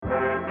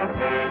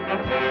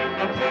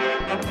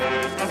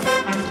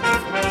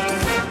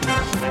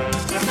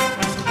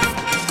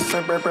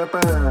Welcome,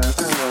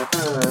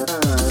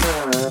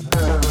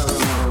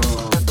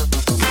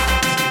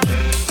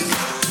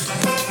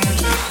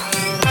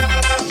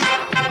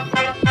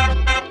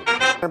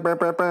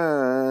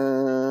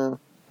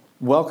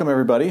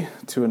 everybody,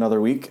 to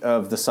another week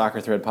of the Soccer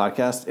Thread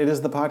podcast. It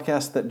is the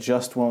podcast that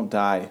just won't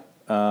die.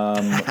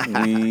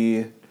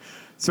 We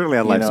certainly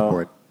on life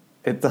support.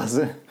 It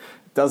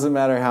doesn't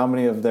matter how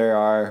many there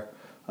are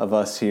of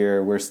us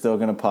here. We're still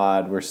going to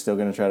pod. We're still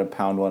going to try to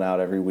pound one out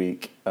every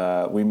week.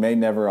 We may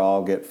never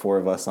all get four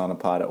of us on a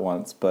pod at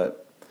once,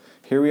 but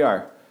here we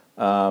are.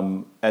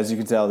 As you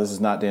can tell, this is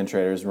not Dan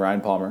Traders.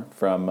 Ryan Palmer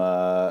from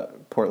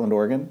Portland,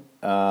 Oregon.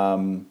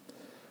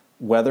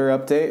 Weather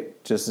update.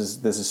 This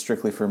is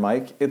strictly for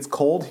Mike. It's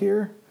cold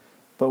here,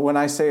 but when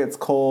I say it's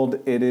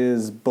cold, it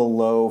is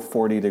below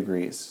 40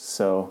 degrees.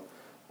 So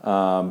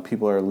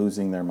people are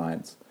losing their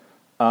minds.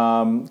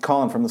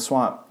 Colin from the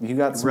swamp, you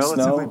got some snow?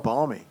 Relatively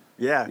balmy.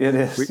 Yeah. It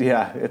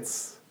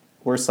is.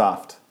 We're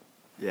soft.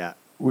 Yeah.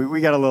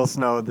 We got a little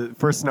snow, the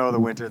first snow of the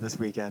winter this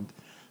weekend.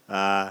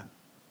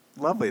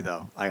 Lovely,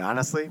 though.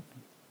 Honestly,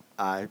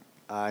 I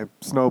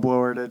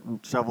snowblowered it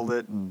and shoveled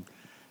it and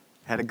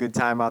had a good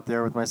time out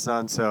there with my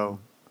son, so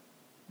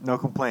no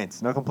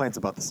complaints. No complaints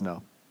about the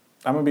snow.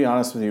 I'm going to be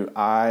honest with you.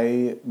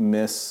 I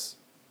miss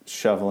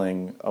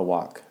shoveling a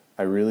walk.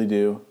 I really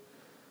do.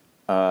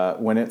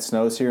 When it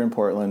snows here in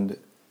Portland,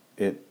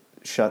 it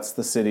shuts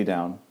the city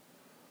down,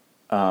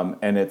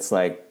 and it's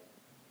like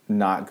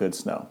not good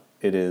snow.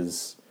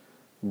 It's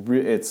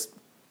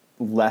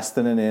less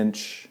than an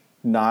inch,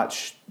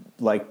 not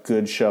like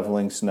good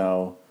shoveling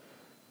snow,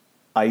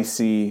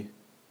 icy.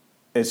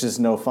 It's just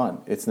no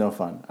fun. It's no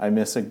fun. I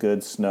miss a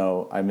good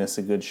snow. I miss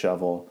a good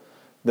shovel.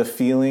 The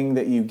feeling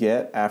that you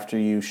get after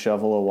you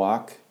shovel a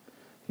walk,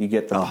 you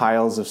get the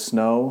piles of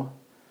snow,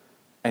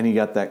 and you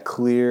got that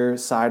clear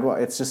sidewalk.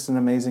 It's just an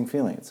amazing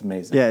feeling. It's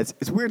amazing. Yeah,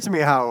 it's weird to me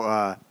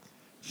how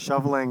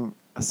shoveling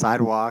a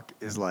sidewalk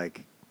is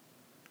like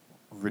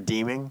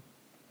redeeming,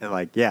 and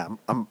like, yeah,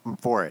 I'm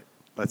for it.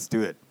 Let's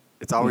do it.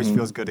 It always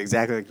feels good,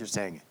 exactly like you're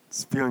saying it.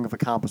 It's a feeling of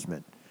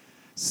accomplishment.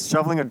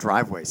 Shoveling a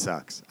driveway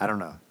sucks. I don't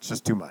know. It's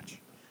just too much.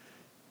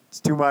 It's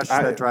too much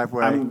for that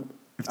driveway.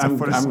 If it's a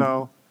foot of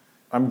snow.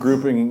 I'm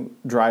grouping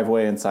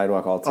driveway and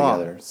sidewalk all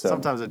together. So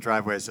sometimes a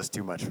driveway is just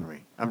too much for me.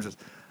 I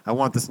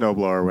want the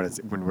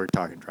snowblower when we're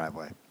talking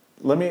driveway.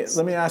 Let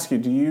me ask you,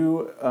 do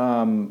you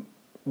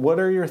what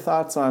are your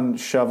thoughts on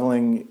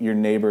shoveling your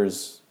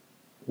neighbor's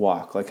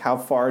walk? Like, how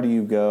far do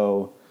you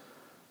go?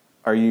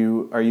 Are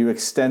you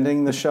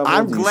extending the shovel?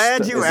 I'm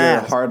glad you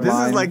asked. This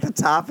line? Is like the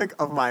topic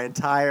of my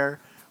entire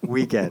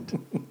weekend.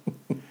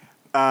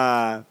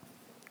 My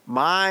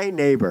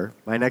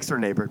next door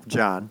neighbor,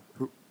 John,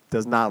 who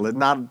does not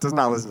listen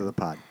to the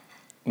pod,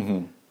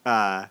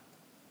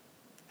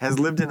 has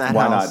lived in that house.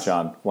 Why not,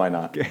 John? Why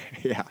not?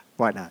 Yeah,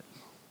 why not?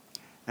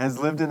 Has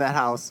lived in that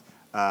house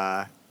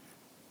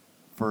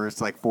for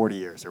it's like 40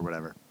 years or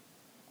whatever,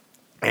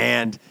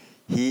 and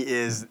he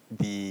is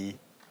the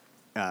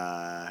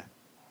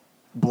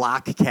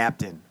block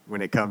captain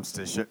when it comes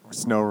to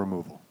snow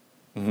removal,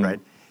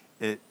 right?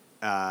 Okay,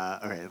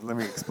 let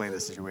me explain the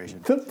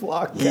situation. The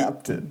block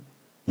captain.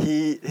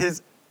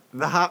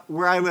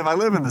 Where I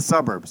live in the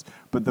suburbs,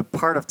 but the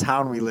part of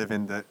town we live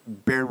in,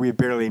 we have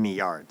barely any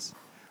yards,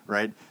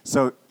 right?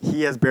 So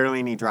he has barely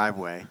any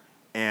driveway,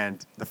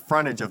 and the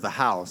frontage of the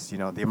house,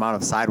 the amount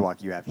of sidewalk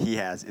he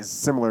has is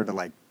similar to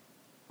like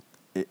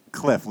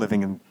Cliff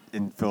living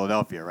in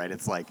Philadelphia, right?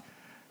 It's like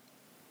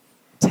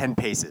 10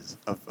 paces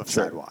of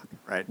Sure. sidewalk,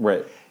 right?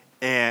 Right.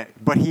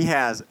 But he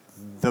has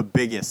the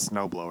biggest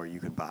snowblower you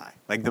could buy,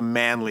 like the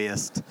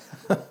manliest,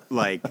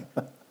 like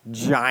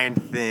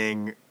giant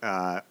thing,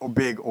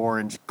 big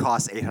orange,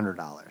 costs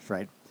 $800,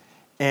 right?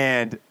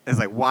 And it's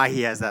like why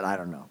he has that, I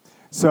don't know.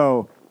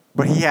 So,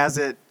 but he has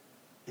it.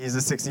 He's a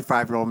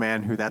 65-year-old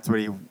man who that's what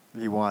he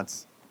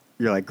wants.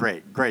 You're like,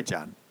 great,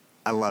 John,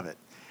 I love it.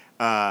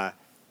 But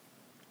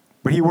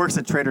he works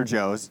at Trader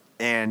Joe's,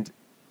 and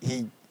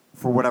he,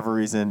 for whatever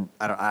reason,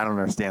 I don't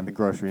understand the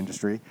grocery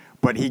industry,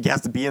 but he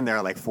has to be in there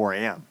at like 4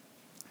 a.m.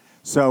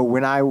 So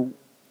when I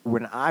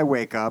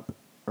wake up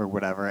or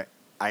whatever,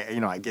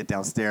 I get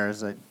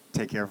downstairs, I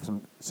take care of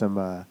some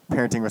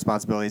parenting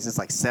responsibilities. It's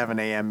like 7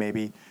 a.m.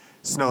 maybe,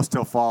 snow's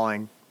still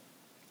falling.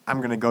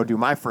 I'm gonna go do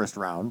my first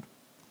round,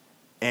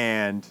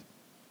 and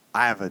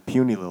I have a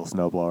puny little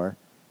snowblower,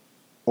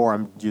 or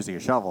I'm using a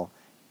shovel.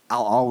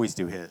 I'll always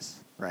do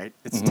his, right?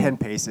 It's 10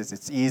 paces.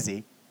 It's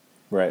easy.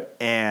 Right.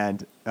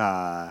 And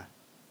I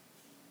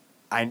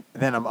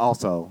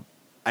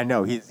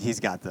know he's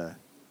got the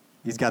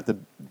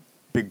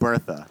Big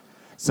Bertha.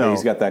 So yeah,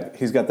 he's got that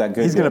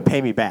good. He's going to pay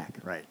me back,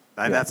 right?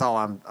 That's all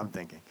I'm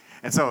thinking.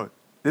 And so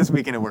this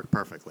weekend it worked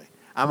perfectly.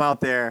 I'm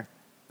out there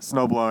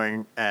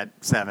snowblowing at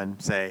 7,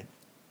 say,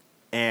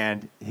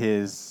 and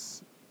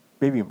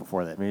maybe even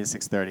before that, maybe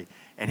 6:30,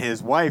 and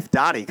his wife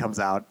Dottie comes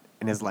out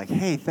and is like,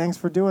 "Hey, thanks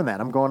for doing that.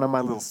 I'm going on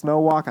my little snow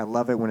walk. I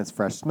love it when it's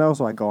fresh snow,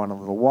 so I go on a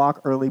little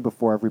walk early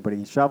before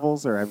everybody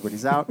shovels or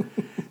everybody's out.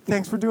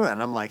 Thanks for doing that."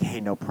 And I'm like, "Hey,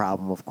 no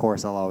problem. Of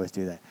course, I'll always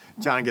do that."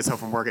 John gets home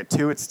from work at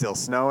 2. It's still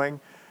snowing.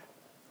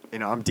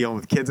 I'm dealing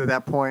with kids at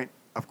that point.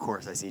 Of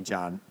course, I see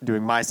John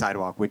doing my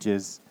sidewalk, which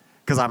is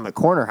because I'm the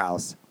corner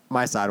house.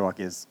 My sidewalk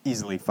is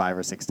easily 5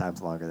 or 6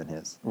 times longer than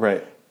his.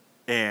 Right.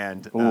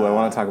 And Ooh, I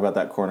want to talk about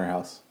that corner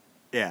house.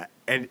 Yeah,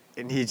 and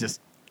he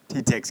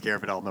takes care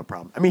of it all, no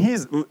problem. I mean,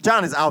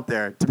 John is out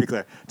there. To be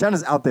clear, John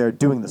is out there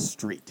doing the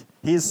street.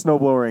 He is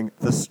snowblowing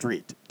the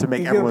street to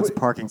make everyone's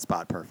parking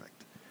spot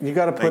perfect. You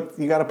gotta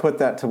put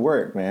that to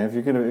work, man. If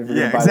you're gonna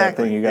buy exactly, that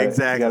thing, you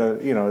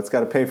gotta it's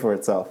gotta pay for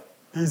itself.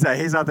 He's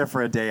out there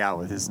for a day out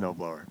with his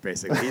snowblower,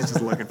 basically. He's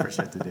just looking for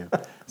shit to do.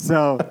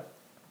 So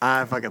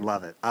I fucking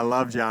love it. I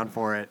love John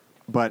for it.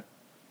 But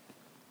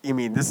I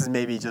mean, this is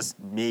maybe just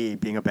me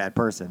being a bad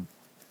person.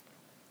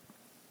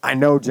 I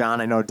know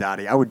John. I know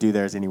Dottie. I would do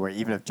theirs anywhere,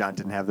 even if John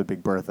didn't have the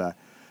Big Bertha,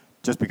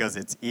 just because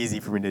it's easy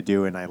for me to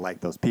do and I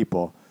like those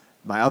people.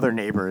 My other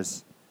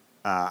neighbors,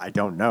 I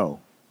don't know,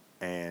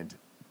 and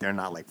they're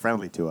not like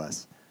friendly to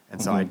us,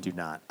 and so I do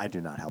not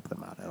help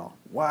them out at all.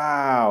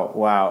 Wow.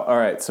 All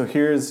right. So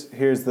here's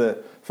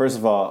the first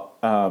of all,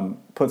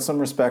 put some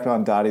respect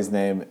on Dottie's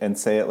name and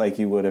say it like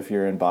you would if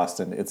you're in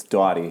Boston. It's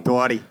Dottie.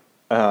 Dottie.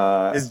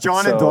 Is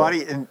John and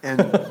Dottie, and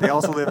they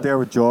also live there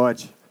with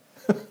George.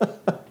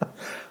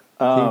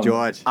 King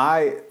George.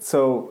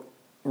 So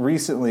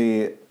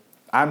recently,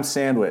 I'm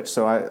sandwiched,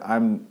 so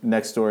I'm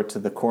next door to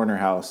the corner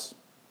house,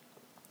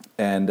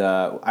 and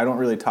I don't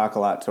really talk a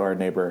lot to our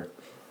neighbor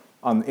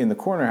in the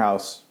corner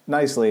house.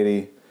 Nice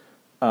lady,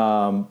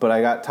 but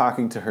I got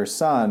talking to her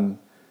son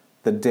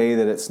the day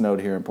that it snowed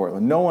here in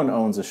Portland. No one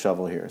owns a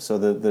shovel here, so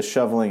the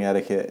shoveling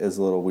etiquette is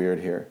a little weird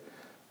here.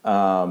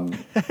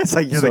 It's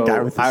like you're the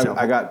guy with the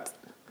shovel.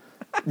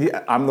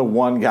 I'm the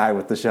one guy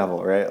with the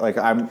shovel, right? Like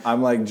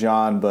I'm like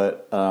John,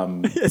 but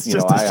it's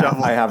just a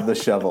shovel. I have the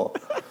shovel.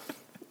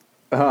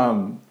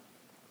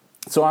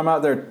 So I'm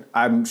out there,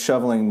 I'm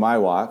shoveling my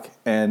walk,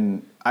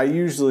 and I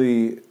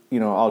usually,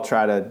 I'll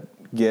try to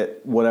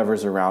get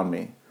whatever's around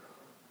me.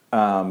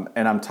 And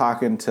I'm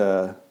talking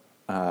to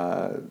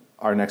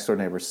our next door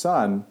neighbor's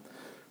son.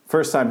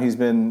 First time he's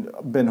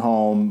been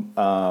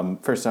home.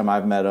 First time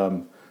I've met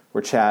him.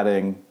 We're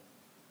chatting,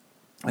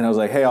 and I was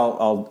like, "Hey,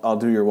 I'll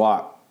do your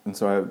walk." And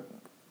so I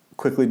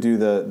quickly do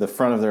the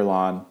front of their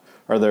lawn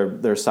or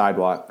their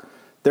sidewalk.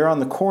 They're on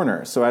the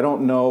corner, so I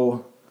don't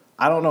know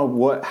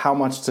how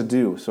much to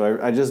do. So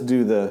I just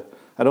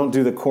I don't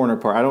do the corner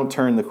part. I don't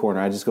turn the corner.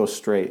 I just go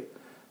straight.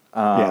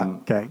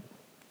 Okay.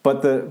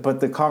 But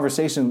the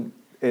conversation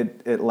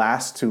it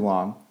lasts too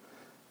long.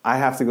 I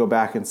have to go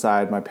back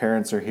inside. My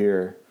parents are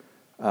here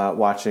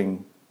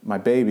watching my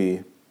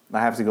baby. I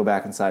have to go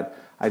back inside.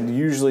 I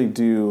usually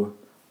do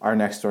our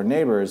next door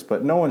neighbors,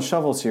 but no one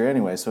shovels here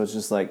anyway. So it's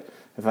just like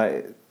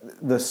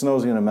the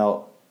snow's gonna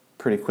melt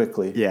pretty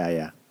quickly.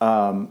 Yeah.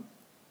 And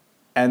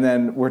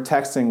then we're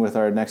texting with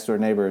our next door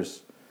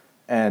neighbors,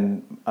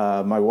 and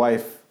my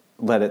wife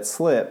let it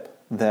slip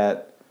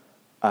that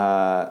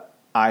I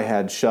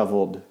had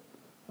shoveled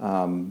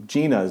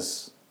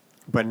Gina's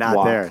but not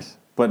walk, theirs.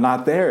 But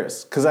not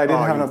theirs, because I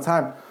didn't have enough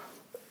time.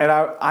 And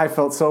I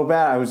felt so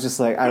bad. I was just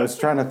like, I was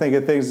trying to think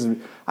of things.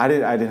 I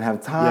didn't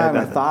have time.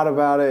 I thought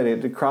about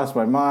it. It crossed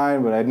my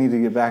mind, but I need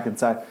to get back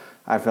inside.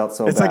 I felt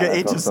so bad. It's like an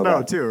inch of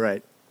snow too,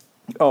 right?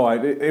 Oh,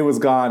 it was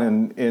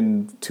gone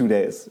in 2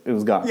 days. It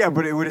was gone. Yeah,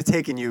 but it would have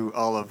taken you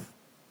all of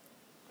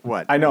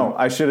what? I know.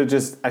 I should have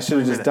just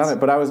done it.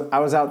 But I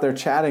was out there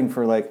chatting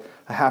for like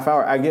a half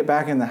hour. I get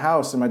back in the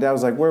house, and my dad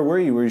was like, "Where were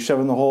you? Were you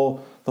shoving the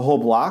whole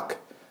block?"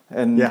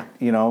 And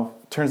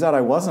turns out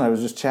I wasn't. I was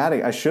just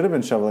chatting. I should have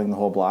been shoveling the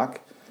whole block.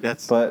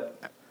 This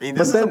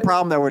is a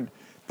problem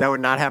that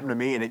would not happen to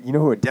me, and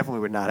who it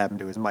definitely would not happen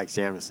to is Mike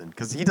Jamison,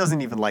 because he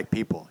doesn't even like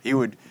people. He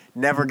would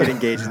never get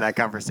engaged in that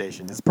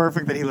conversation. It's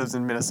perfect that he lives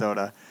in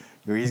Minnesota.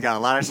 He's got a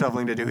lot of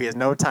shoveling to do. He has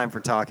no time for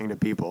talking to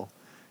people.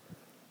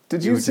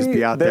 Did you see? Just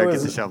be out there get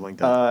the shoveling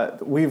done.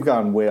 We've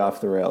gone way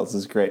off the rails.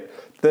 It's great.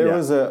 There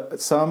was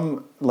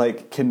some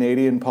like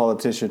Canadian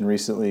politician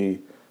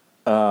recently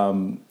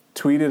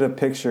tweeted a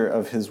picture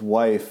of his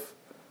wife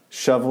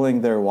shoveling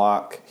their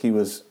walk. He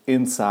was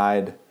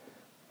inside.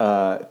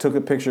 Took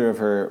a picture of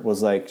her,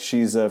 was like,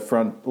 she's a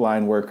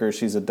frontline worker,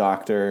 she's a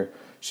doctor,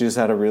 she just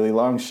had a really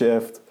long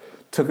shift.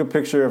 Took a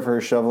picture of her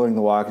shoveling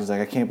the walk. He's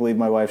like, I can't believe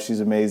my wife, she's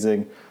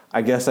amazing.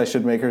 I guess I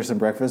should make her some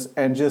breakfast.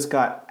 And just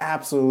got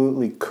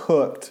absolutely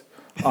cooked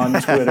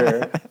on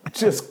Twitter.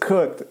 Just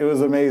cooked. It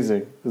was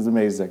amazing.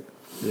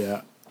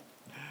 Yeah.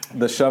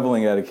 The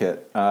shoveling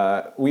etiquette.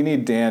 We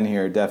need Dan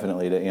here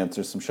definitely to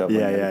answer some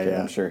shoveling etiquette.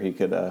 I'm sure he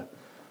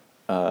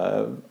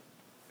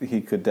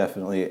could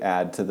definitely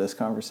add to this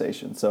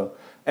conversation. So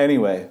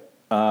anyway,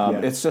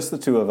 it's just the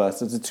two of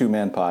us. It's a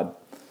 2-man pod.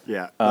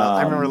 Yeah.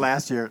 I remember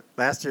last year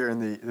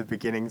in the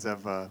beginnings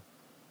of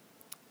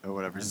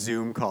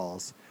Zoom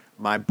calls,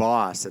 my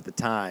boss at the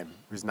time,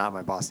 who's not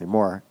my boss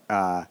anymore,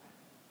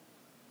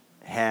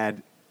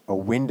 had a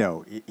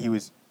window. He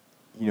was,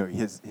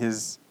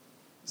 his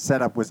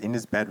setup was in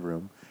his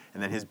bedroom,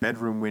 and then his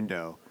bedroom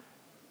window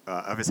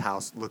of his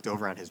house looked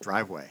over on his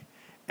driveway.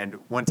 And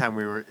one time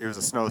it was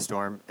a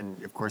snowstorm,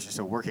 and of course you're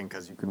still working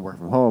because you can work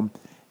from home.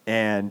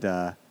 And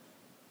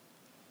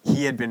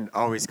he had been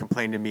always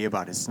complaining to me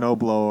about his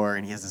snowblower,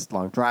 and he has this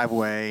long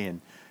driveway,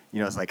 and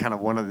it's like kind of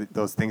one of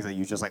those things that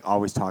you just like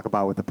always talk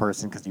about with the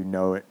person because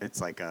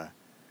it's like a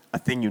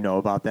thing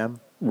about them.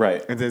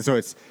 Right. And then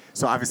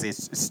so obviously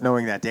it's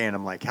snowing that day, and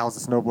I'm like, how's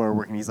the snowblower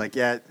working? He's like,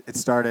 yeah, it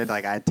started.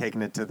 Like I had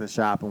taken it to the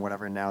shop and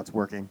whatever, and now it's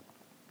working.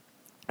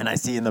 And I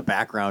see in the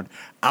background,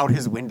 out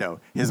his window,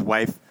 his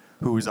wife,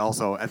 who was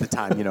also at the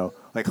time,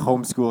 like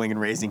homeschooling and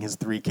raising his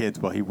 3 kids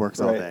while he works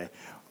all day,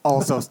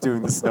 also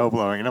doing the snow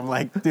blowing. And I'm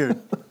like, dude,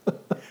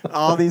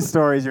 all these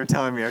stories you're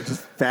telling me are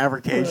just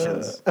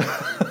fabrications.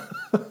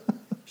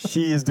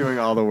 She is doing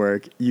all the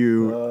work.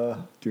 You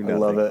do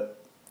nothing.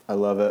 I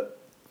love it.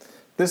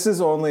 This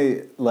is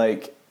only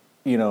like,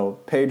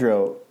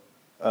 Pedro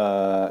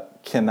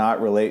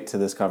cannot relate to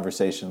this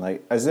conversation.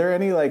 Like, is there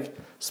any like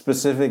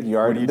specific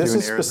yard? This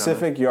is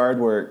specific yard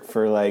work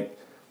for like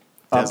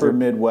Desert. Upper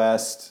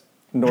Midwest,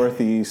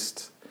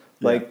 Northeast.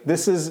 Like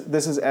this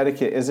is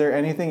etiquette. Is there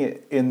anything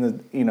in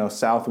the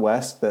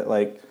Southwest that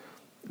like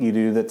you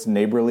do that's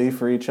neighborly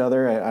for each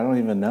other? I don't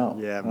even know.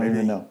 Yeah, I don't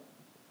even know.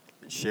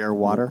 Share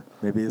water.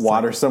 Maybe it's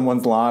water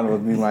someone's lawn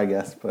would be my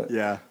guess. But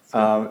yeah.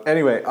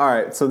 Anyway, all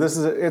right. So it's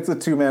a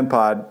 2-man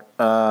pod.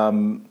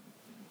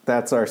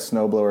 That's our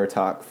snowblower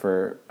talk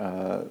for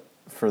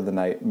the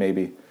night.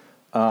 Maybe.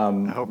 I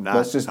hope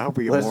not. I hope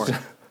we get more.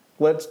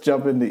 Let's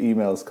jump into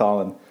emails,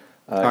 Colin.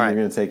 You're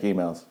going to take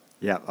emails.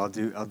 Yeah, I'll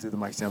do the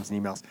Mike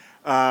Sampson emails.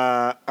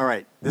 All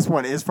right, this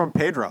one is from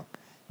Pedro.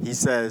 He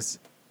says,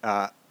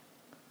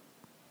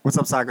 "What's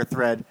up, soccer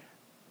thread?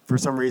 For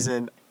some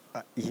reason,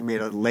 he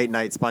made a late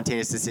night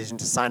spontaneous decision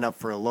to sign up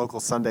for a local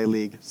Sunday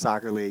league,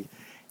 soccer league,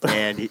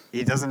 and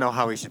he doesn't know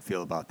how he should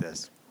feel about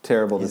this.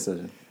 Terrible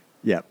decision.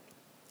 Yeah.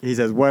 He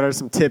says, what are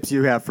some tips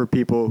you have for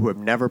people who have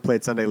never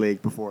played Sunday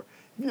league before?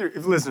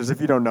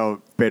 If you don't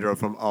know Pedro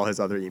from all his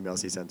other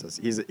emails he sent us,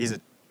 he's a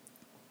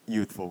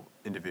youthful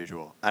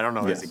individual. I don't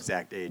know his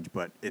exact age,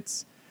 but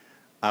it's,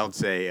 I would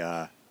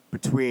say,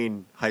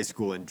 between high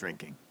school and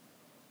drinking.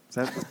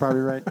 That's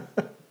probably right?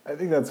 I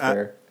think that's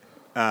fair.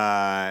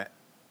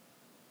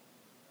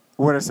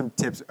 What are some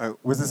tips?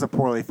 Was this a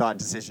poorly thought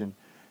decision?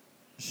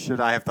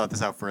 Should I have thought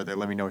this out further?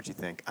 Let me know what you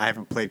think. I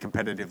haven't played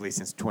competitively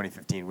since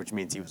 2015, which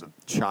means he was a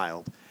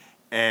child,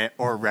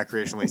 or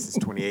recreationally since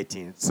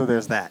 2018. So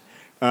there's that.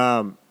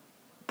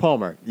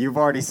 Palmer, you've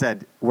already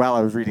said while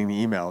I was reading the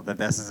email that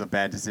this is a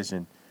bad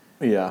decision.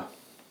 Yeah.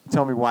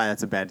 Tell me why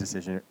that's a bad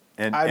decision.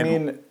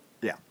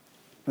 Yeah.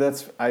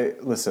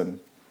 Listen,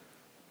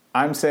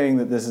 I'm saying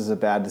that this is a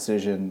bad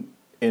decision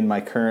in my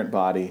current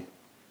body,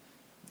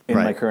 in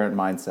my current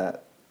mindset.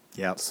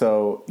 Yeah.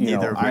 So,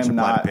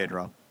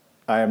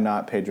 I am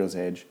not Pedro's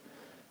age.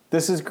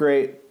 This is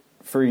great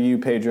for you,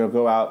 Pedro.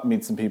 Go out,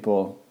 meet some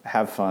people,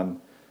 have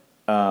fun.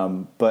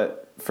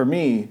 But for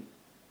me,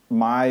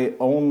 my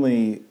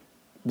only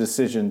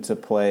decision to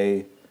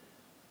play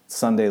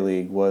Sunday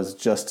League was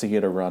just to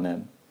get a run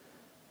in.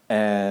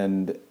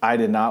 And I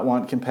did not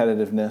want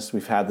competitiveness.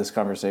 We've had this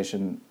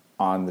conversation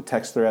on the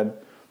text thread.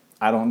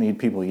 I don't need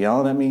people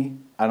yelling at me.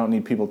 I don't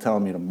need people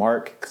telling me to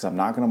mark because I'm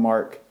not going to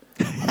mark.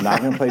 I'm not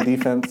going to play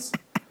defense.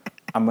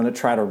 I'm going to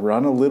try to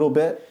run a little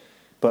bit.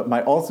 But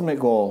my ultimate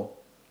goal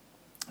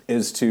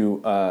is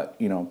to,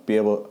 be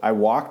able. I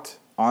walked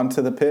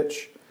onto the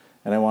pitch,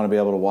 and I want to be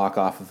able to walk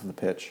off of the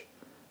pitch.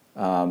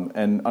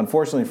 And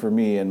unfortunately for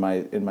me, in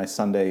my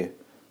Sunday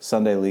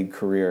league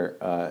career,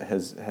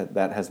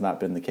 that has not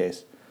been the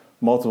case.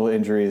 Multiple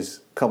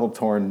injuries, couple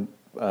torn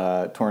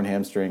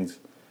hamstrings.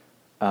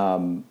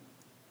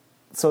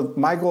 So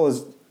my goal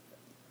is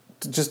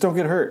to just don't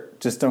get hurt.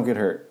 Just don't get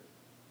hurt.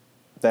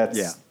 That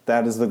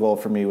is the goal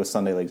for me with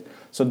Sunday leagues.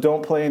 So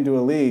don't play into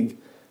a league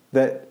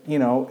that,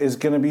 is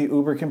going to be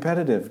uber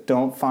competitive.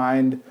 Don't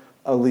find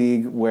a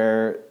league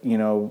where,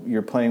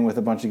 you're playing with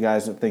a bunch of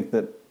guys that think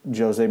that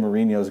Jose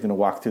Mourinho is going to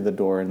walk through the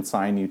door and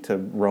sign you to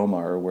Roma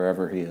or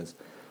wherever he is.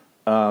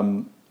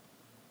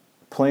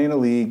 Play in a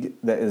league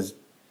that is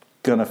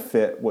going to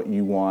fit what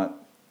you want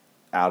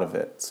out of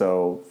it.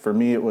 So for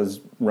me, it was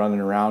running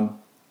around.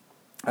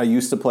 I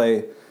used to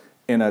play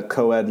in a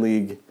co-ed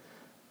league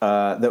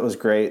that was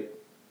great.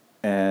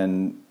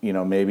 And,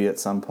 maybe at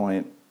some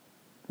point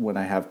when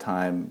I have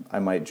time, I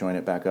might join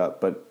it back up.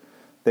 But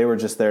they were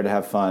just there to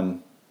have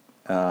fun.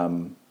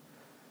 And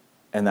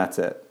that's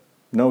it.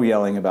 No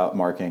yelling about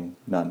marking.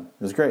 None.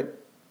 It was great.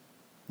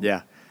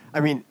 Yeah. I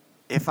mean,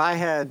 if I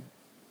had...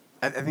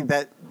 I think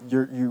that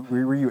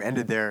where you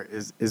ended there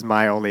is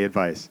my only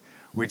advice,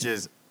 which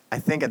is, I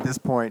think at this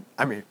point...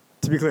 I mean,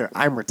 to be clear,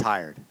 I'm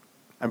retired.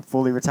 I'm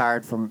fully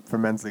retired from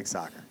men's league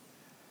soccer.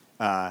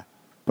 But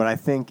I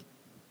think...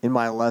 in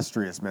my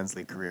illustrious men's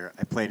league career,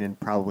 I played in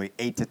probably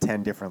 8 to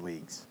 10 different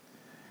leagues.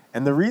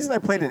 And the reason I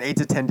played in 8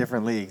 to 10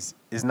 different leagues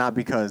is not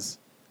because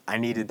I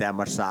needed that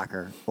much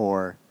soccer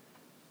or,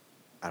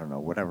 I don't know,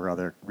 whatever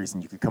other reason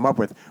you could come up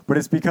with, but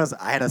it's because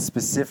I had a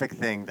specific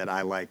thing that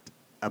I liked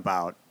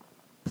about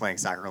playing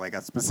soccer, like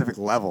a specific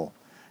level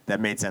that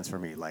made sense for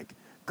me, like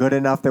good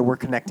enough that we're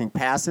connecting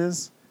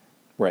passes.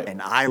 Right.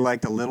 And I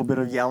liked a little bit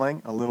of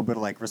yelling, a little bit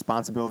of like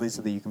responsibility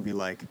so that you can be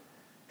like,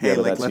 hey,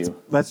 but like that's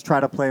you. let's try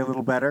to play a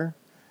little better.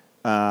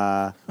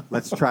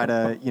 Let's try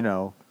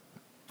to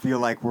feel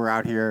like we're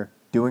out here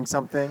doing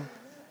something.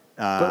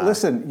 But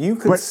listen, you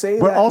could say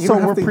but that. also you don't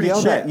have we're to pretty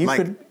yell shit.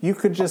 that. You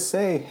could just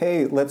say,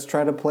 "Hey, let's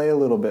try to play a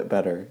little bit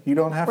better." You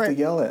don't have to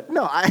yell it.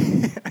 No,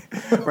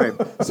 right.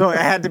 So it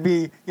had to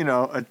be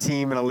a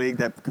team in a league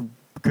that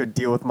could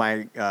deal with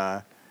my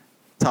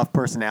tough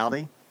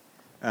personality.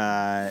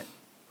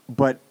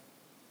 But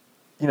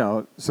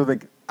so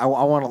like I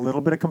want a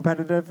little bit of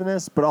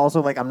competitiveness, but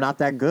also like I'm not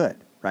that good,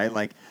 right?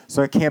 Like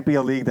so it can't be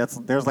a league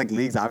there's like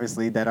leagues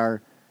obviously that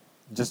are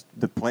just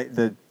the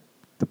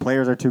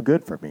players are too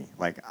good for me.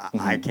 Like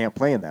I can't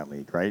play in that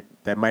league, right?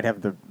 That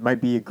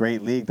might be a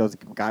great league. Those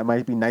guys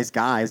might be nice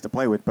guys to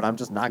play with, but I'm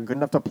just not good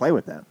enough to play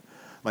with them.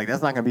 Like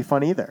that's not going to be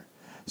fun either.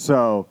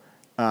 So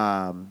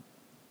I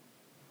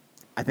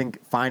think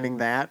finding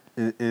that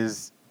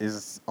is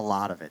a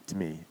lot of it to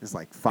me. Is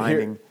like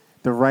finding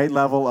the right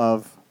level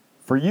of,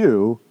 for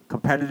you,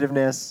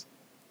 competitiveness.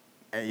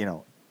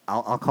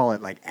 I'll call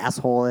it like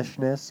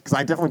assholishness, because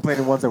I definitely played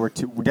in ones that were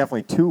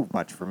definitely too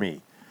much for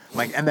me.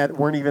 Like, and that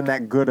weren't even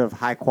that good of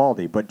high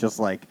quality, but just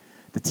like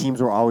the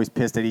teams were always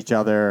pissed at each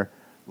other.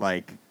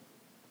 Like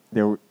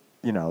there were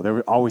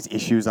always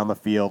issues on the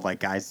field,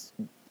 like guys,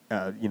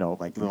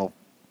 like little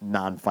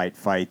non-fight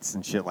fights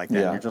and shit like that.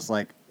 Yeah. And you're just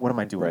like, what am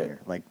I doing Right.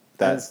 here? Like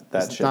That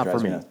that's shit not for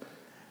drives me. nuts.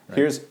 Right.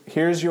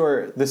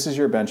 This is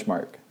your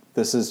benchmark.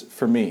 This is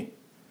for me.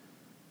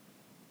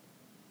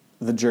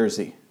 The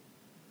jersey.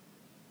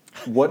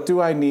 What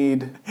do I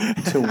need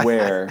to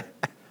wear?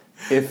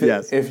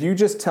 If you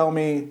just tell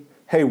me,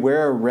 hey,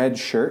 wear a red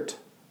shirt,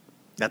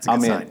 That's a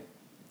good sign. in.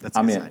 That's a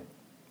I'm good in. sign.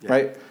 Yeah.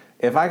 Right?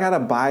 If I gotta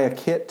buy a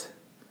kit,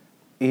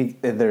 if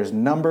there's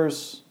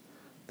numbers,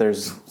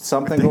 there's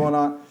something going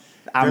on.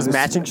 There's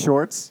matching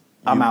shorts.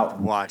 I'm out.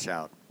 Watch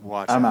out.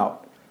 I'm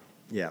out.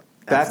 Yeah.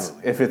 That's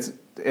absolutely. if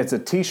it's a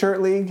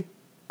t-shirt league,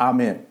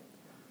 I'm in.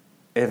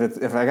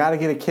 If I gotta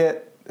get a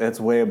kit, it's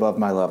way above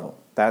my level.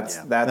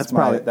 That's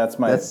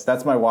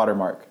my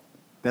watermark.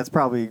 That's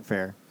probably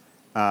fair.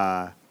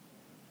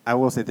 I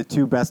will say the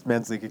two best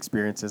men's league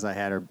experiences I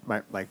had are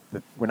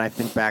when I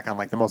think back on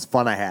like the most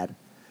fun I had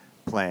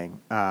playing.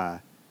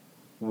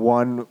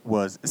 One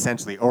was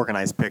essentially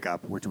organized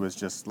pickup, which was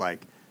just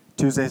like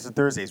Tuesdays and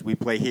Thursdays we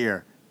play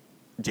here.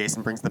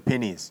 Jason brings the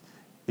pennies.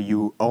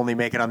 You only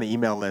make it on the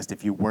email list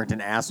if you weren't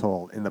an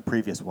asshole in the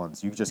previous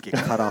ones. You just get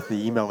cut off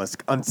the email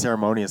list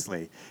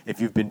unceremoniously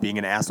if you've been being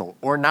an asshole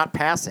or not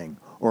passing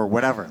or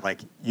whatever.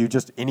 Like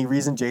any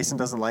reason Jason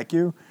doesn't like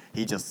you,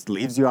 he just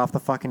leaves you off the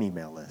fucking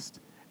email list.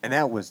 And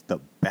that was the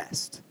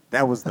best.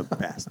 That was the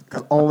best.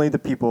 Because only the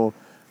people,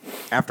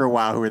 after a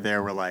while, who were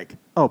there were like,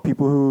 oh,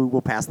 people who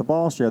will pass the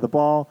ball, share the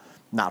ball,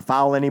 not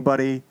foul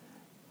anybody,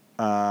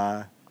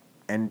 and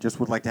just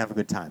would like to have a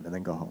good time and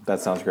then go home. That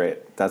sounds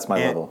great. That's my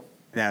level.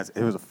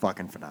 It was a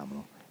fucking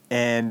phenomenal.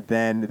 And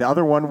then the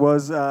other one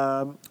was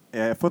a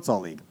futsal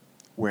league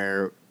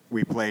where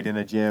we played in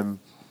a gym,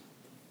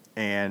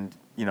 and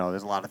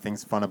there's a lot of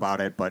things fun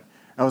about it, but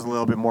I was a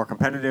little bit more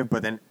competitive.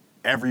 But then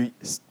every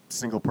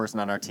single person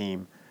on our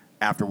team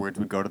afterwards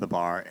would go to the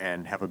bar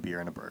and have a beer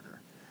and a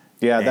burger.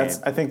 Yeah,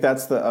 I think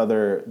that's the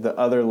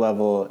other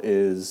level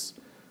is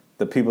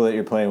the people that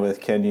you're playing with.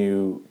 Can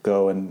you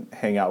go and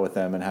hang out with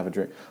them and have a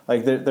drink?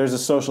 Like there's a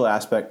social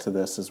aspect to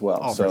this as well.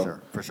 Oh, so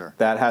for sure.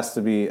 That has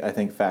to be, I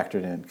think,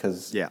 factored in,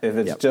 because if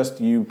it's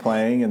just you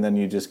playing and then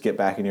you just get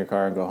back in your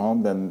car and go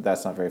home, then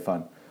that's not very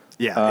fun.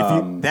 Yeah,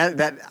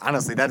 that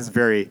honestly, that is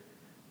very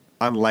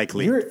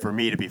unlikely for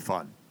me to be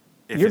fun.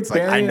 If it's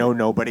like I know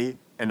nobody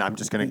and I'm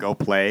just going to go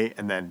play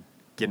and then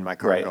get in my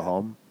car and go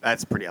home,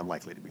 that's pretty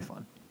unlikely to be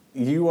fun.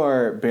 You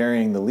are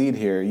burying the lead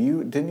here.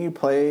 Didn't you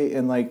play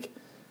in like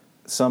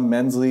some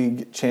men's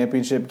league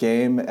championship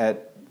game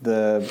at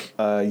the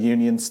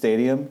Union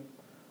Stadium?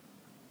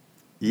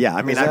 Yeah,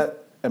 I mean,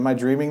 am I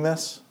dreaming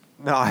this?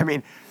 No, I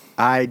mean,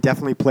 I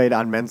definitely played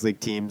on men's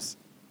league teams.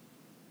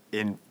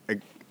 Of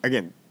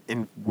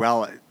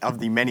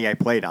the many I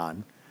played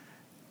on,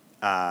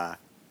 I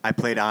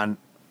played on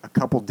a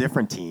couple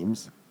different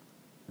teams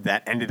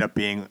that ended up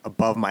being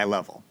above my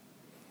level,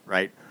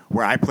 right?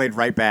 Where I played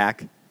right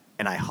back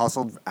and I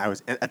hustled. I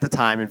was at the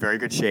time in very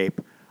good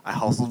shape. I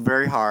hustled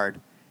very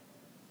hard.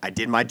 I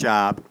did my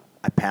job.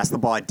 I passed the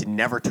ball. I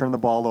never turn the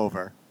ball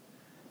over.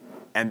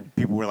 And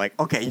people were like,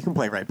 okay, you can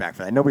play right back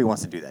for that. Nobody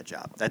wants to do that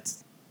job.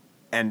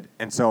 And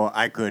so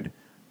I could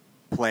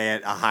play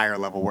at a higher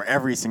level where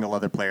every single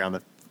other player on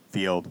the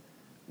field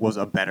was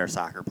a better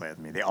soccer player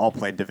than me. They all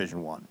played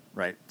Division I,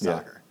 right?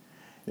 Soccer.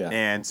 Yeah.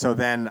 And so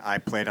then I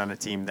played on a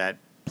team that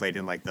played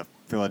in like the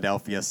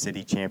Philadelphia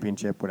City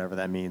Championship, whatever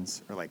that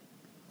means, or like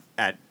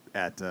at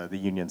the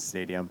Union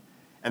Stadium.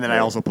 And then I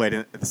also played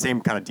in the same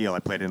kind of deal. I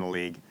played in the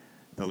league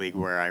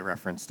where I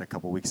referenced a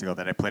couple weeks ago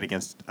that I played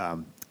against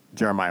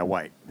Jeremiah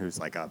White, who's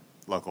like a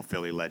local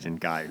Philly legend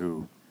guy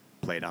who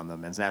played on the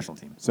men's national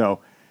team.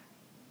 So,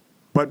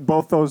 but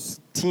both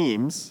those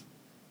teams,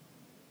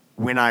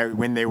 when I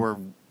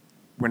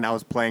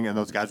was playing and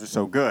those guys were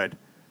so good,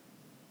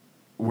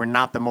 were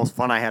not the most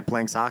fun I had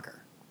playing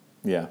soccer.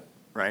 Yeah.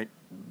 Right?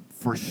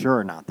 for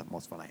sure not the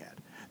most fun I had.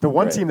 The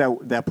one Right. team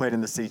that played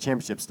in the city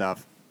championship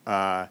stuff,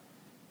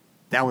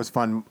 that was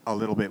fun a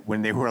little bit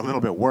when they were a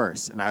little bit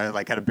worse, and I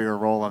like had a bigger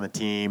role on the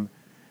team,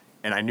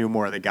 and I knew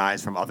more of the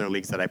guys from other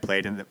leagues that I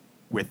played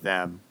with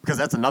them. Because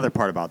that's another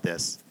part about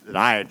this that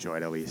I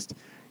enjoyed, at least.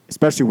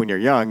 Especially when you're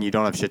young, you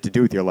don't have shit to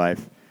do with your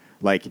life.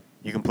 Like,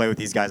 you can play with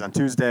these guys on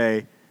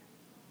Tuesday.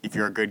 If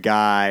you're a good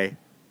guy,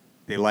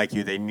 they like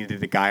you. They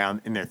needed a guy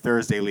in their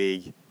Thursday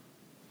league.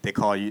 They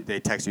call you. They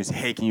text you, say,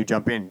 "Hey, can you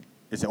jump in?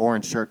 It's an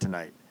orange shirt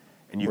tonight,"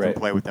 and you Right. can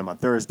play with them on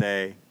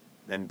Thursday.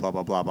 Then blah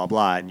blah blah blah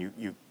blah, and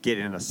you get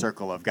in a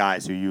circle of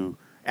guys who you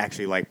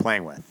actually like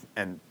playing with,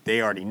 and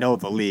they already know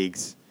the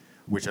leagues,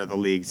 which are the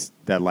leagues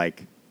that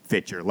like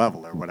fit your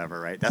level or whatever,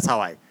 right? That's how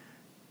I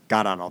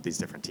got on all these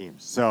different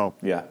teams. So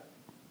Yeah.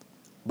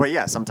 but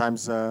yeah,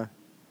 sometimes I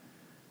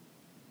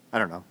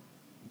don't know.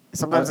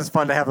 Sometimes it's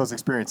fun to have those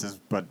experiences,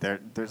 but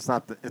there's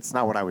not. It's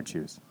not what I would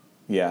choose.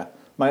 Yeah.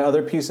 My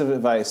other piece of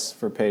advice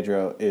for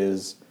Pedro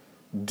is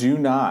do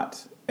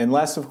not,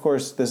 unless, of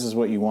course, this is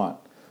what you want,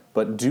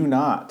 but do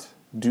not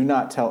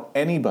tell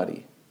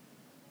anybody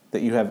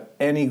that you have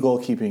any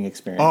goalkeeping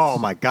experience. Oh,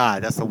 my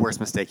God. That's the worst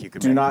mistake you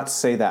could Do make. not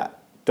say that.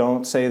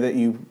 Don't say that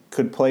you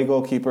could play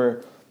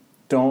goalkeeper.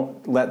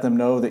 Don't let them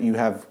know that you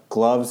have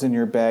gloves in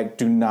your bag.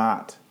 Do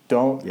not.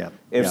 Don't. Yep.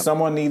 If Yep.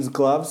 someone needs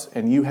gloves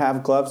and you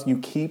have gloves, you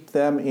keep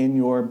them in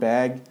your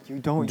bag. You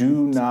don't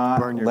Do not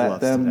burn your let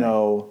gloves them today.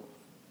 know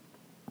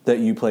that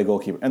you play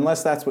goalkeeper.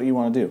 Unless that's what you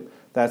want to do.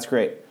 That's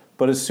great.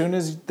 But as soon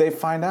as they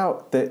find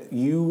out that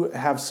you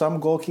have some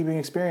goalkeeping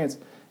experience,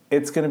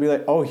 it's going to be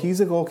like, oh,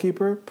 he's a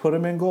goalkeeper, put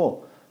him in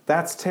goal.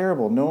 That's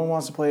terrible. No one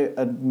wants to play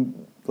a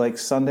like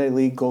Sunday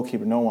league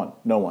goalkeeper. No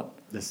one.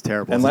 This is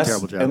terrible. Unless, it's a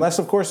terrible job.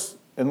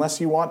 unless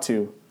you want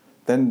to,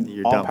 then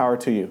You're all dumb. power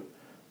to you.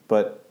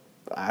 But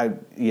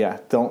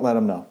don't let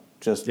them know.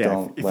 Just Yeah,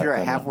 don't. if let you're a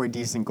them know. halfway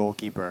decent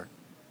goalkeeper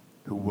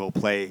who will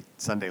play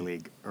Sunday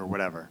league or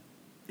whatever,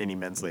 any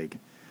men's league,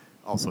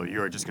 also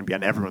you're just going to be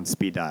on everyone's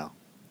speed dial.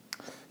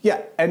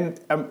 Yeah, and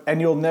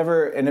you'll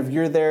never. And if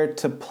you're there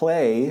to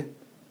play,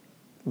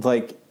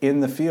 like in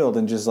the field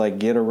and just like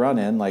get a run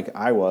in, like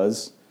I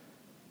was,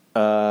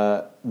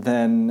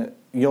 then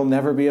you'll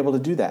never be able to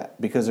do that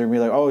because they're gonna be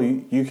like, oh,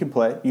 you can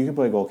play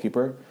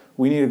goalkeeper.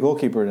 We need a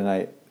goalkeeper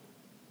tonight.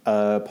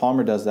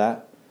 Palmer does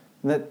that,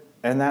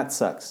 and that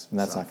sucks, and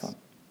that's not fun.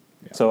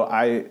 Yeah. So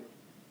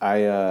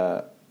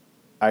I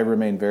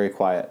remain very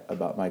quiet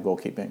about my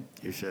goalkeeping.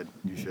 You should.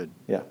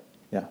 Yeah.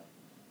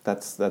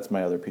 That's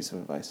my other piece of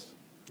advice.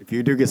 If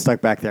you do get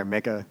stuck back there,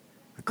 make a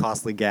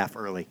costly gaff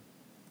early.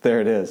 There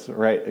it is.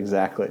 Right,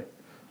 exactly.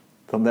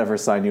 They'll never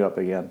sign you up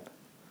again.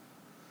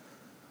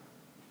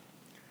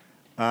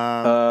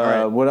 All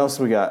right. What else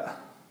we got?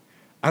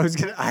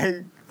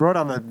 I wrote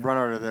on the run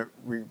order that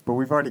but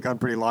we've already gone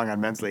pretty long on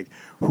men's league.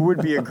 Who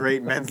would be a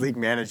great men's league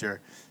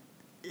manager?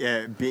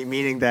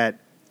 Meaning that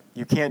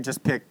you can't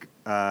just pick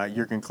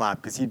Jurgen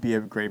Klopp because he'd be a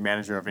great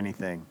manager of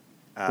anything.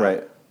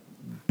 Right.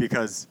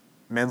 Because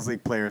men's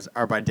league players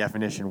are by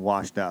definition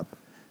washed up.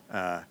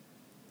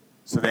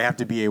 So they have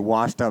to be a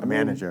washed up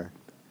manager.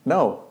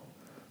 No.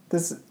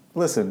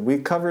 Listen, we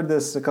covered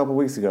this a couple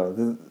weeks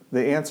ago.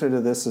 The answer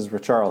to this is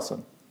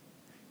Richarlison.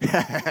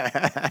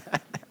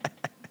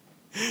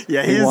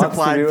 Yeah, he has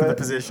applied for the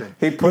position.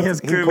 He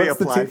has clearly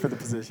applied for the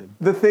position.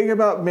 The thing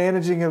about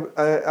managing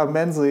a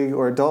men's league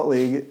or adult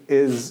league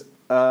is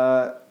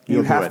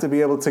you have to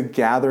be able to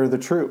gather the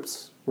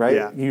troops, right?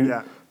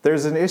 Yeah.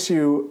 There's an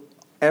issue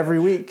every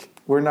week.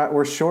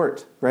 We're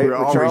short, right? We're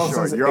always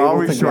short. You're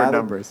always short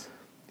numbers.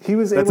 He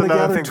was That's able to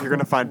gather. another thing you're going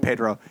to find,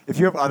 Pedro. If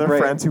you have other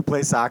Right. friends who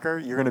play soccer,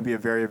 you're going to be a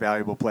very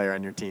valuable player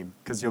on your team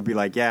because you'll be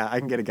like, yeah, I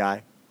can get a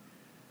guy.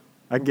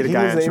 I can get a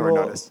guy on short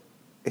notice.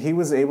 He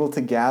was able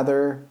to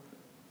gather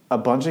a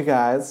bunch of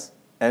guys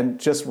and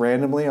just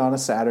randomly on a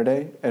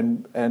Saturday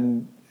and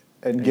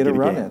get a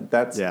run in.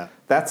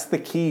 That's the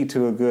key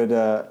to a good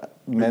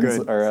men's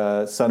or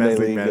a Sunday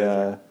league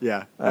manager.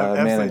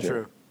 Absolutely manager.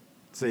 true.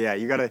 So yeah,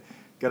 you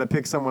gotta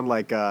pick someone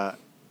like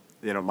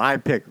my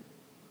pick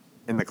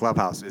in the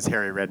clubhouse is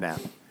Harry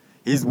Redknapp.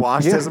 He's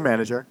washed as a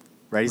manager,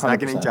 right? He's not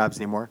getting 100%. jobs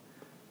anymore.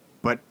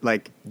 But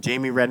like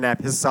Jamie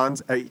Redknapp, his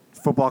son's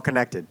football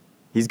connected.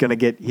 He's gonna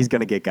get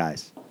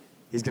guys.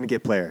 He's gonna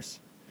get players.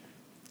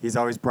 He's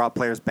always brought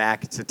players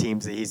back to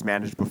teams that he's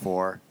managed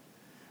before.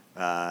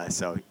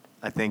 So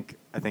I think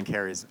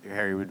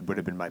Harry would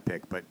have been my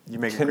pick. But you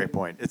make a great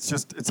point.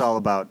 It's all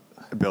about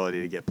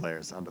ability to get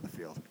players onto the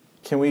field.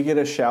 Can we get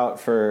a shout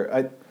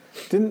for?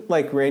 Didn't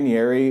like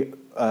Ranieri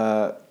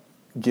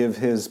give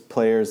his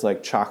players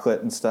like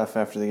chocolate and stuff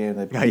after the game?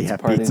 Like pizza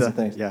parties and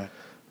things. Yeah,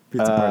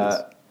 pizza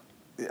parties.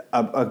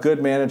 A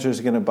good manager is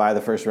going to buy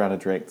the first round of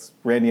drinks.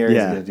 Ranieri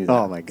is going to do that.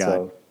 Oh my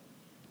God.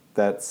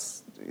 So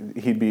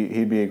he'd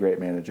be a great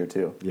manager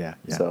too. Yeah.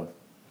 So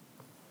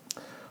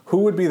who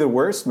would be the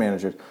worst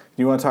manager?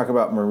 You want to talk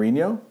about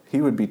Mourinho? He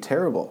would be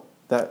terrible.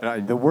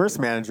 The worst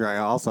manager I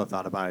also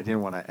thought about. I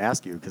didn't want to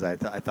ask you because I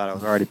thought I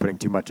was already putting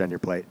too much on your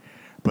plate.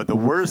 But the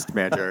worst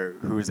manager,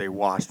 who is a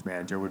washed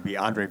manager, would be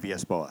Andre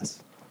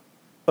Villas-Boas.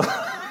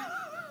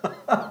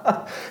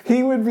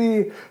 He would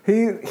be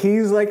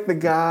he's like the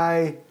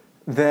guy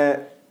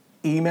that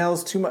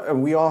emails too much.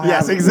 We all have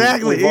Yes,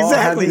 exactly. we've all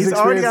had these He's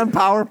already on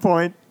experiences.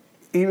 PowerPoint.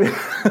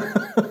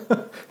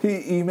 He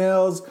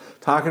emails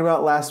talking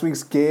about last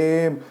week's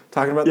game,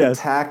 talking about the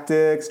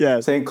tactics,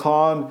 saying,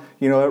 Colin,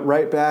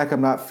 right back,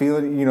 I'm not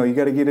feeling, you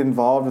got to get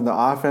involved in the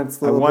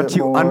offense a little bit more. I want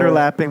you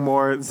underlapping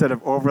more instead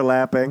of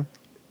overlapping.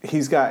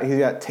 He's got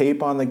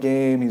tape on the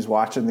game. He's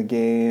watching the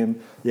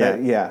game.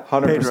 Yeah,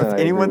 100%. Pedro, if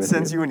anyone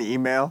sends you an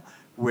email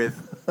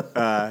with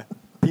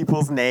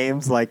people's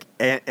names like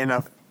in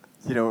a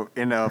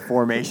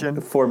formation.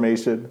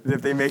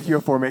 If they make you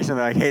a formation,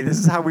 they're like, hey, this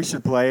is how we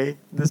should play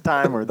this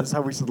time, or this is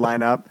how we should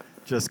line up.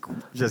 Just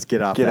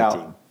get off that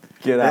team.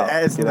 Get out.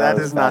 That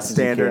is not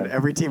standard.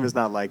 Every team is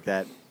not like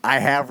that. I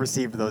have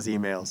received those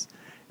emails,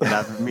 and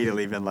I've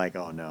immediately been like,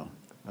 oh no.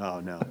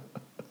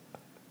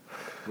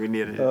 We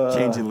need a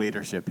change in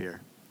leadership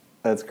here.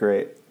 That's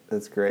great.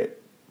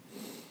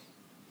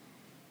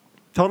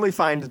 Totally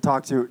fine to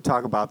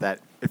talk about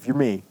that. If you're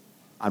me,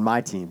 on my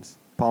teams,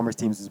 Palmer's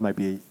teams, this might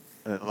be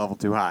a level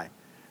too high.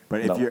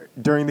 But if you're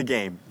during the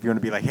game, if you want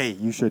to be like, hey,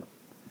 we should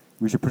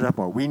put up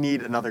more. We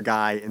need another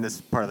guy in this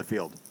part of the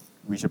field.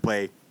 We should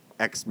play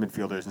X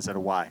midfielders instead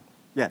of Y.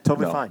 Yeah,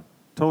 totally fine.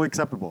 Totally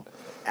acceptable.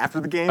 After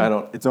the game,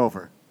 it's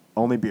over.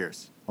 Only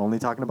beers. Only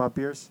talking about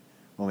beers.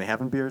 Only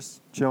having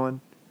beers,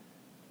 chilling.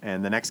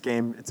 And the next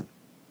game, it's a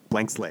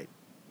blank slate.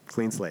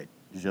 Clean slate.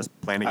 You're just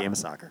playing a game of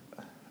soccer.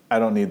 I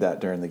don't need that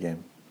during the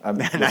game.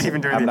 Not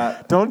even during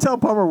Don't tell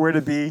Palmer where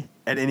to be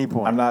at any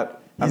point. I'm not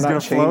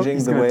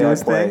changing the way I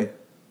play.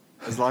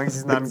 As long as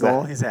he's not in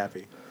goal, he's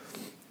happy.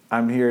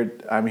 I'm here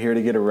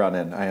to get a run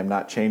in. I am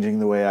not changing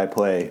the way I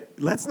play.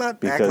 Let's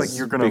not act like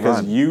you're going to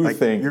run. Because you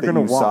think that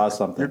you saw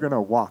something. You're going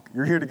to walk.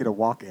 You're here to get a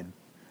walk in.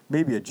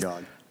 Maybe a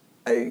jog.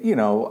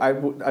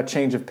 A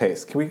change of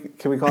pace. Can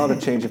we call it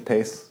a change of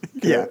pace?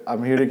 Yeah.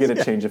 I'm here to get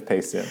a change of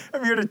pace in.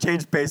 I'm here to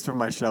change pace from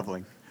my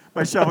shoveling.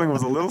 My shoveling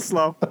was a little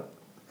slow.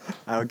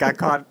 I got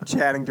caught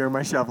chatting during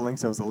my shoveling,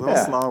 so it was a little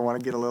slow. I want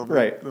to get a little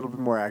bit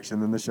more action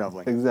than the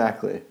shoveling.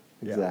 Exactly.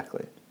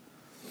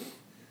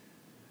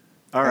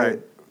 All right.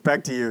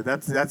 Back to you.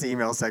 That's the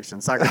email section.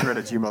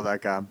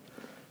 soccerthread@gmail.com.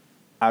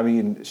 I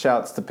mean,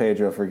 shouts to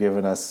Pedro for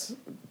giving us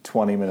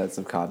 20 minutes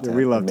of content. Yeah,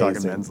 we love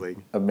talking men's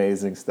league.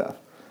 Amazing stuff.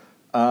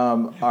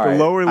 The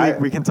lower league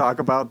we can talk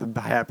about,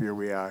 the happier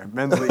we are.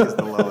 Men's league is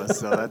the lowest,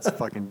 so that's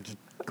fucking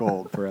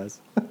gold for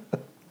us.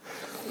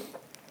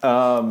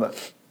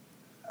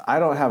 I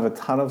don't have a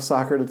ton of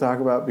soccer to talk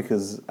about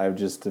because I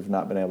just have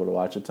not been able to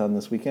watch a ton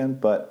this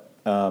weekend. But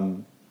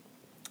the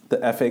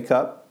FA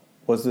Cup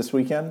was this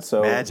weekend.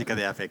 So magic of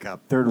the FA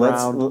Cup. Third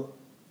round.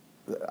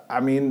 I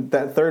mean,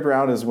 that third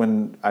round is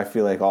when I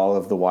feel like all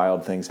of the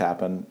wild things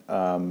happen.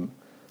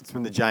 It's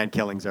when the giant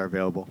killings are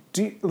available.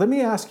 Let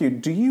me ask you,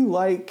 do you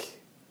like,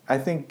 I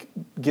think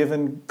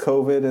given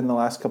COVID in the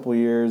last couple of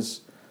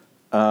years,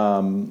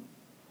 there's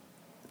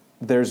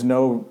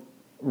no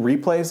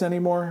replays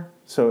anymore.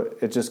 So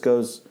it just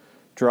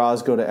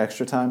draws go to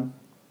extra time.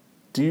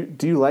 Do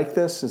you like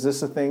this? Is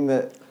this a thing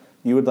that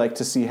you would like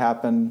to see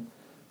happen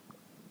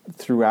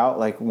throughout?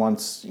 Like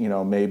once,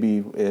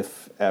 maybe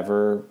if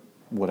ever,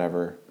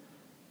 whatever,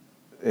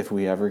 if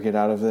we ever get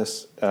out of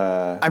this?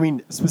 I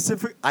mean,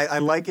 I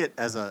like it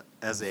as a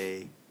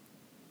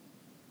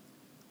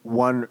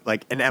one,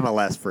 like an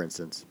MLS, for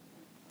instance.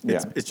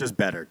 It's just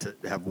better to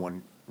have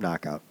one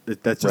knockout.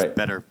 That's just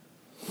better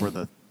for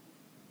the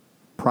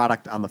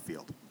product on the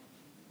field.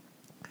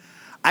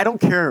 I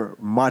don't care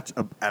much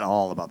at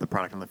all about the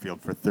product on the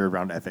field for third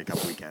round FA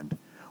Cup weekend.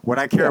 What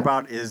I care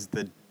about is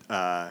the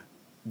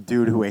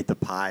dude who ate the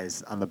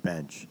pies on the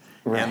bench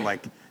and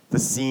like the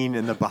scene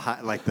in the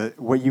behind, like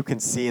what you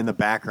can see in the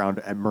background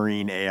at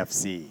Marine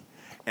AFC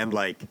and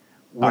like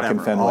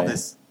whatever,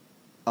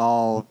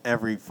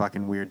 every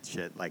fucking weird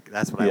shit. Like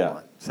that's what I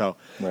want. So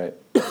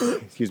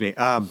excuse me.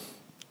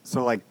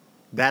 So like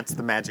that's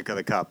the magic of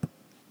the cup,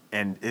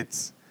 and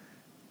this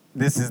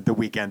is the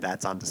weekend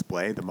that's on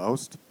display the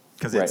most.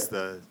 Because it's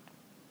the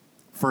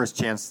first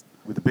chance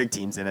with the big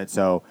teams in it,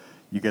 so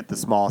you get the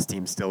smallest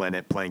teams still in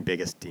it playing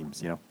biggest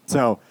teams,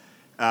 So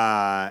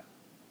I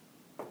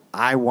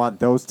want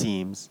those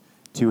teams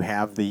to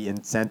have the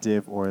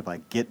incentive or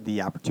like get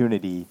the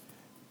opportunity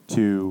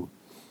to,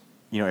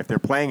 if they're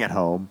playing at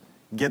home,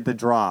 get the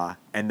draw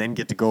and then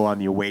get to go on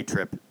the away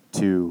trip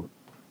to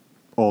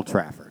Old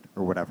Trafford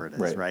or whatever it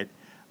is, right?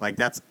 Like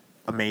that's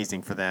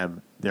amazing for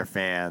them, their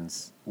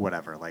fans,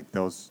 whatever. Like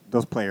those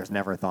players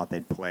never thought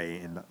they'd play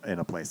in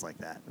a place like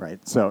that, right?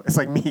 So it's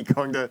like me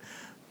going to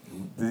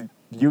the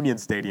Union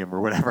Stadium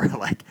or whatever.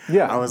 Like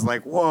I was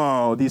like,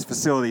 whoa, these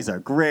facilities are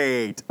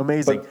great,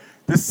 amazing.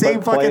 The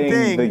same fucking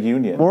thing. The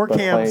Union, more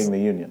camps. Playing the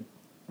Union.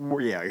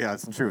 More, yeah,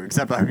 that's true.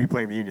 Except I would be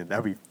playing the Union.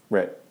 That would be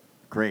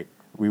great.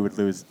 We would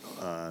lose,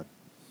 I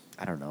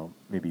don't know,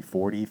 maybe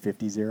 40,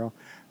 50-0.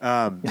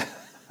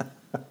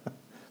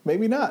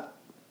 Maybe not.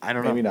 I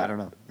don't know. Maybe not. I don't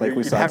know. Like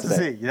we saw have today.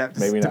 to see. You'd have to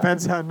Maybe see. not.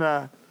 Depends on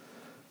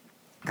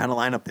kind of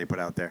lineup they put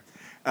out there.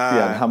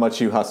 And how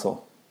much you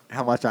hustle.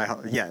 How much I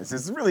hustle. Yes,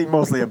 it's really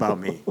mostly about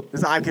me.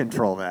 Because I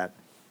control that.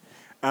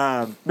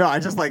 No, I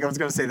was going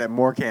to say that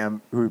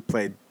Morecambe, who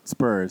played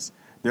Spurs,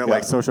 their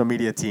Yeah. social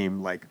media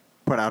team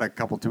put out a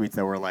couple tweets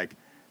that were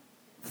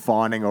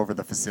fawning over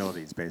the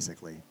facilities,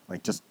 basically.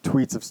 Just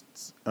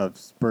tweets of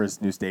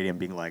Spurs' new stadium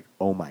being like,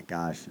 "Oh my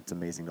gosh, it's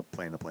amazing to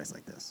play in a place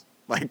like this."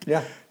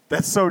 Yeah.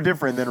 That's so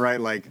different than I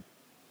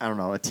don't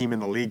know, a team in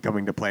the league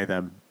coming to play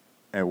them,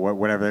 and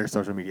whatever their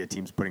social media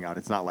team's putting out.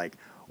 It's not like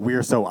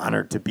we're so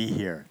honored to be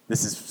here.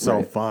 This is so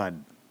Right.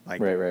 fun.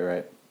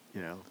 Right.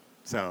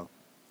 So.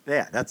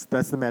 Yeah, that's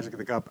the magic of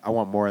the cup. I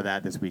want more of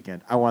that this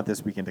weekend. I want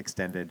this weekend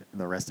extended and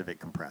the rest of it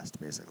compressed,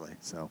 basically.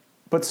 So,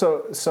 But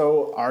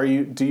so are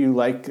you? Do you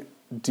like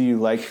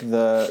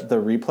the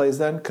replays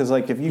then? Because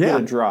if you get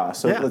a draw,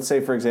 so let's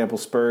say for example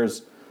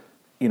Spurs,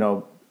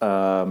 I'll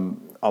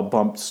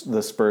bump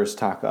the Spurs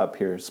talk up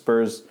here.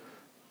 Spurs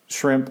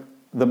Shrimp,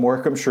 the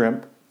Morecambe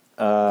Shrimp,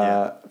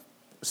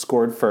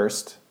 scored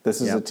first. This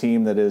is a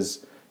team that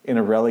is in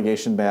a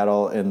relegation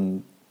battle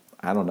in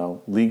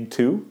League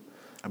Two.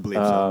 I believe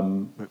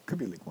so. It could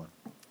be League One.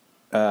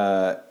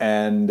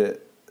 And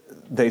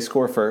they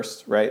score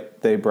first, right?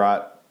 They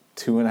brought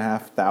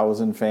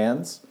 2,500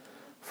 fans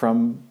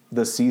from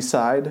the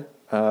seaside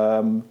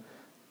to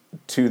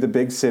the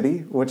big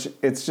city, which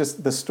it's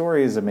just the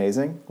story is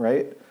amazing,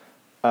 right?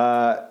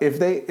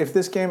 If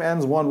this game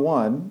ends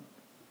 1-1,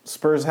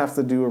 Spurs have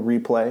to do a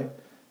replay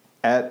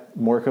at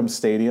Morecambe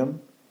Stadium.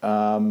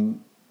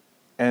 And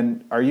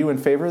are you in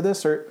favor of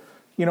this, or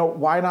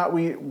why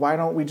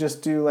don't we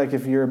just do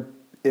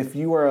if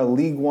you are a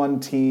League One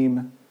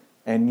team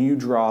and you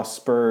draw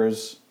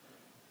Spurs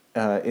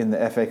in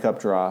the FA Cup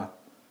draw,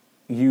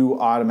 you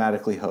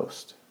automatically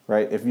host,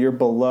 right? If you're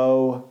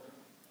below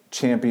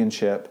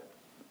Championship,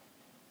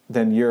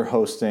 then you're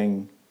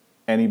hosting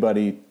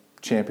anybody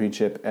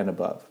Championship and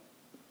above.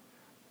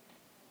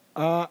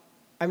 I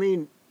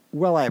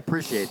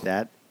appreciate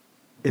that.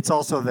 It's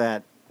also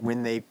that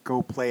when they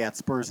go play at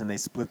Spurs and they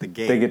split the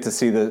gate, they get to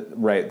see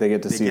They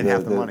get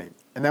half the money,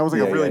 and that was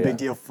a really big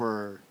deal. deal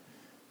for.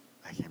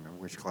 I can't remember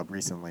which club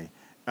recently.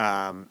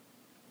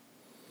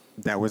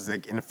 That was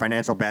in a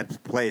financial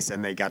bad place,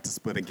 and they got to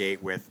split a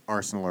gate with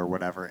Arsenal or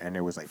whatever, and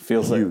it was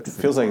feels huge.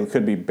 Like it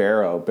could be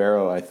Barrow.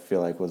 Barrow, I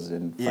feel like was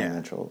in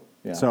financial.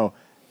 Yeah. So,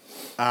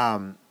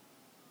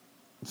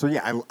 we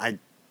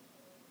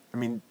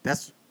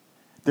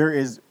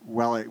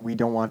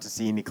don't want to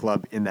see any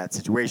club in that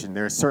situation.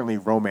 There is certainly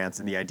romance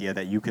in the idea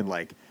that you can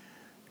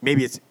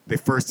maybe it's the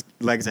first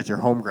legs at your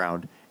home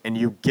ground, and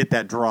you get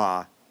that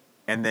draw.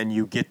 And then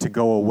you get to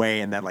go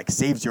away, and that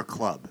saves your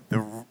club.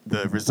 The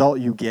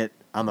result you get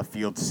on the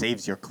field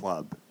saves your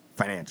club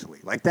financially.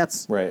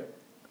 That's right.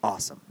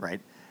 Awesome, right?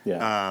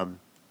 Yeah.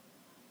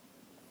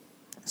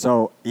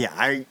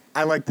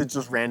 I like the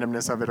just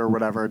randomness of it or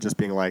whatever, just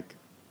being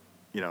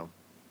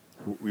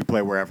we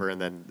play wherever,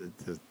 and then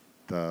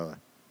the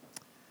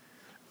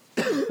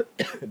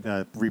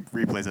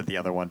replays at the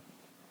other one.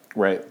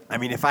 Right. I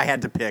mean, if I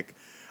had to pick,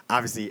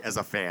 obviously as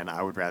a fan,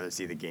 I would rather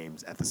see the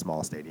games at the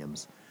small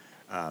stadiums.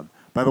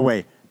 By the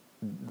way,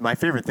 my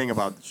favorite thing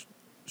about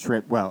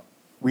shrimp,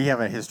 we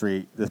have a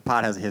history, this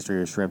pod has a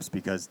history of shrimps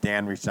because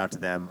Dan reached out to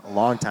them a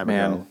long time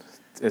ago.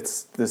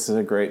 This is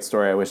a great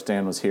story. I wish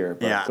Dan was here.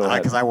 But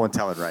because I won't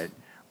tell it right.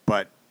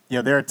 But,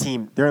 they're a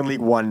team, they're in League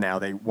One now.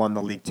 They won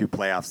the League Two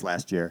playoffs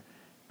last year.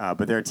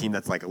 But they're a team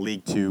that's a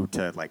League Two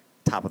to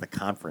top of the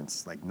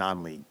conference,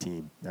 non-league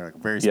team. They're a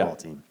very small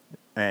team.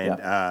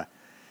 And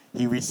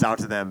he reached out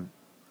to them,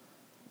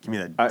 give me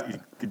that.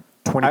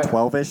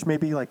 2012-ish,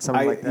 maybe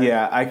something like that.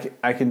 Yeah,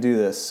 I can do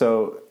this.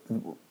 So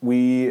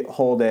we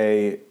hold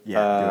a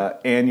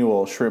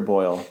annual shrimp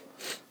boil,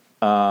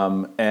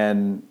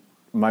 and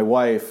my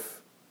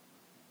wife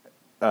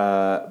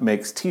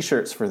makes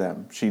T-shirts for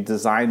them. She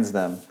designs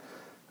them,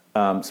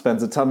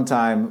 spends a ton of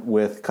time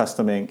with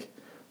custom ink.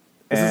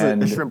 This is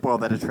a shrimp boil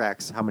that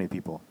attracts how many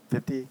people?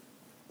 50?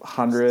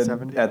 100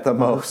 70? at the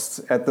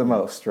most,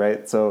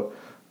 right? So,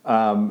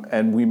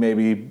 and we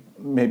maybe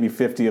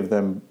 50 of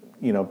them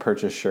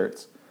purchase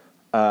shirts.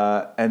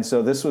 And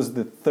so this was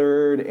the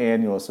third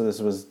annual. So this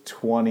was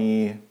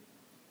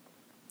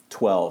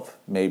 2012,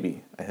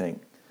 maybe, I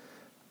think.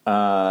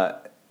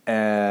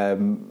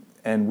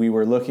 And we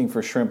were looking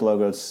for shrimp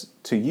logos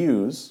to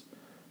use.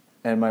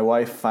 And my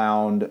wife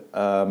found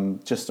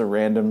just a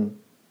random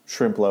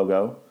shrimp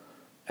logo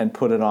and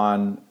put it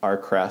on our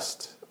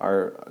crest,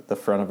 the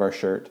front of our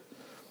shirt.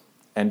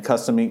 And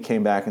Custom Ink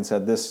came back and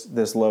said,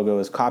 this logo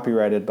is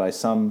copyrighted by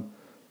some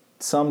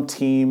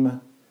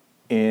team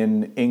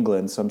in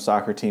England, some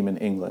soccer team in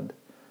England.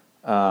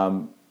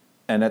 And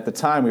at the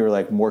time we were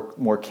like,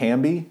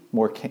 Morecambe.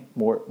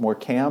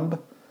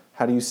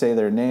 How do you say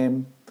their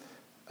name?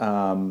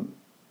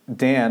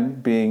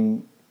 Dan,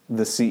 being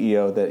the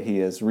CEO that he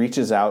is,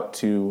 reaches out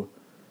to,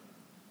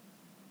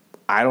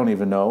 I don't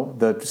even know,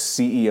 the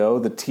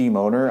CEO, the team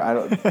owner,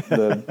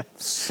 the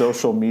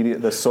social media,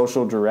 the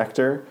social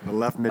director, the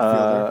left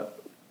midfielder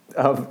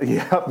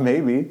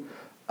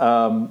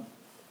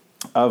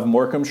of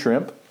Morecambe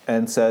Shrimp,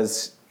 and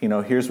says,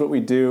 here's what we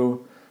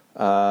do.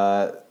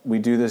 We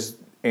do this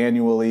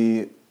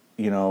annually,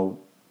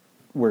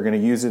 we're going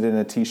to use it in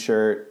a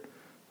T-shirt.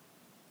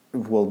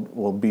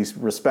 We'll be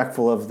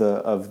respectful of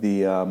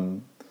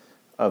the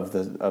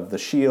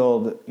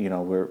Shield. You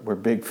know, we're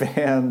big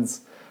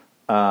fans.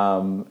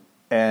 And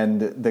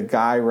the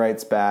guy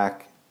writes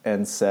back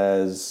and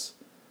says,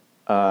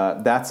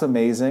 "That's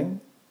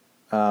amazing.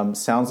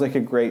 Sounds like a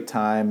great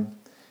time.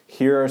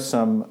 Here are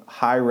some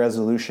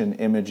high-resolution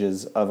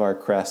images of our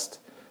crest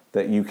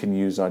that you can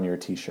use on your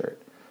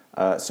T-shirt."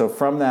 So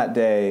from that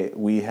day,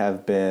 we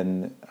have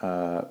been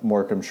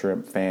Morecambe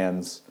Shrimp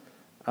fans.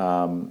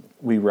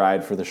 We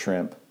ride for the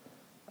shrimp.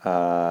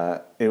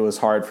 It was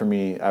hard for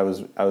me. I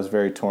was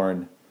very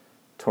torn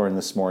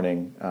this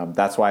morning.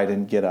 That's why I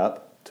didn't get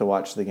up to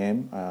watch the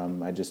game.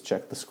 I just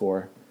checked the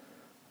score.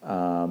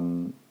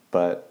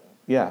 But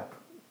yeah,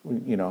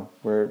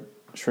 we're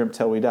shrimp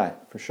till we die,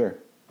 for sure.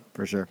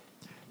 For sure.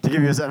 To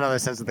give you another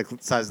sense of the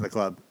size of the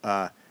club,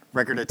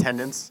 record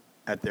attendance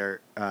at their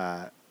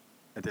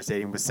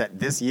stadium was set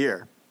this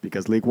year,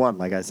 because League One,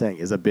 like I was saying,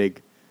 is a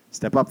big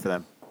step up for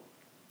them,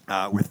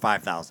 with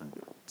 5,000.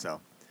 So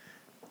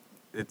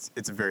it's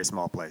a very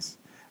small place.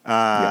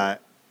 The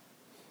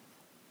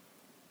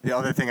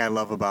other thing I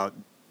love about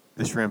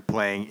the Shrimp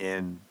playing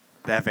in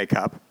the FA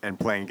Cup and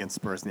playing against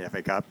Spurs in the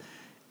FA Cup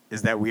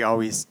is that we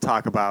always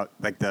talk about,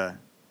 like, the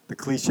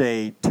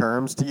cliche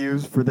terms to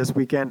use for this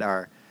weekend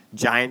are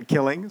giant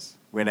killings,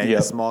 when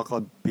a small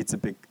club beats a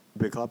big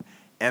club,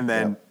 and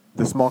then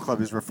the small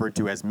club is referred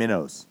to as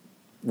minnows.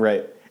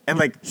 Right. And,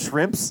 like,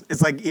 shrimps,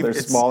 it's like... They're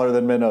smaller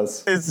than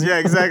minnows. Yeah,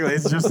 exactly.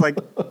 It's just, like,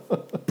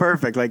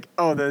 perfect. Like,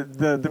 oh,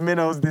 the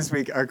minnows this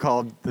week are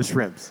called the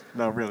shrimps.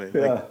 No, really.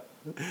 Yeah. Like,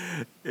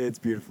 it's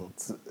beautiful.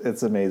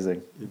 It's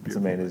amazing. It's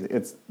amazing.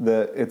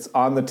 It's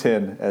on the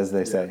tin, as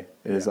they say.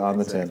 It is on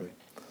the tin.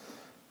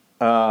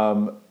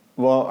 Well,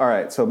 all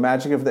right. So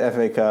Magic of the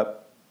FA Cup.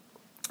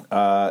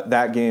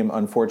 That game,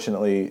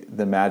 unfortunately,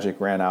 the Magic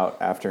ran out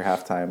after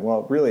halftime.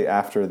 Well, really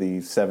after the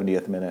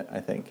 70th minute, I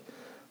think.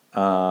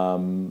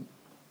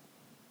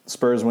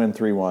 Spurs win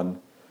 3-1.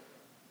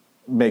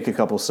 Make a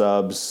couple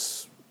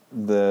subs.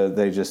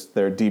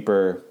 They're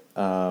deeper.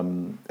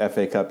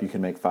 FA Cup, you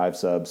can make 5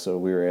 subs, so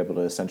we were able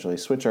to essentially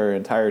switch our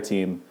entire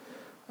team.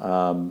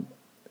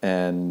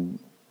 And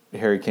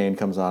Harry Kane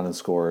comes on and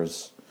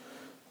scores.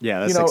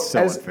 Yeah, that's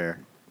so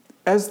unfair.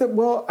 As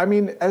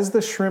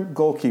the Shrimp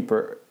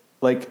goalkeeper,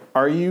 like,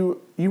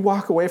 you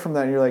walk away from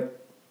that and you're like,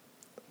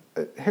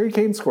 Harry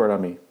Kane scored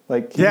on me.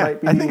 Like, I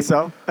think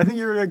so. I think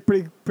you're like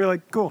pretty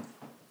like cool.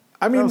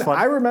 I mean,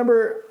 I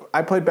remember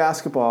I played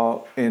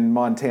basketball in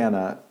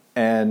Montana,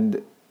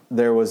 and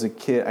there was a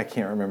kid, I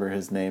can't remember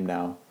his name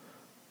now,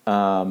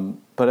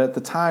 but at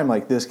the time,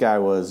 like, this guy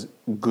was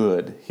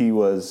good. He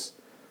was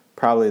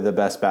probably the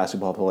best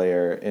basketball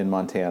player in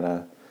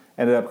Montana.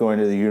 Ended up going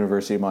to the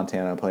University of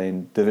Montana,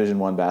 playing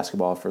Division I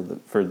basketball for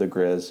the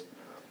Grizz.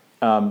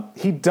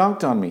 He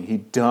dunked on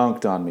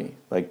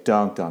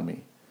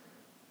me.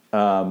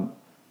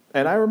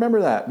 And I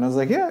remember that, and I was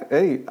like,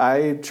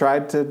 I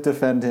tried to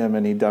defend him,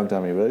 and he dunked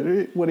on me,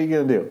 but what are you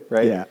going to do,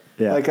 right?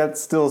 Yeah. Like, that's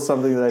still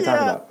something that I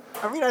talk about.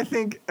 I mean, I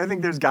think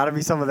there's got to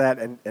be some of that,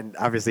 and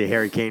obviously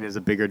Harry Kane is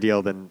a bigger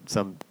deal than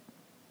some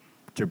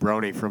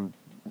jabroni from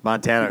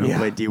Montana who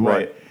played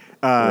D1.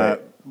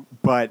 Right.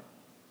 But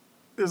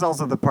there's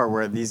also the part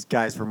where these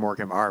guys from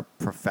Morecambe are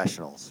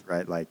professionals,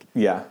 right? Like,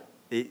 that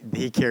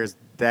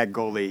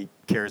goalie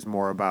cares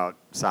more about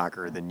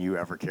soccer than you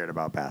ever cared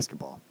about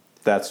basketball.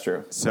 That's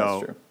true.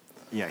 So,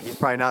 yeah, he's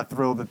probably not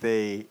thrilled that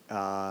they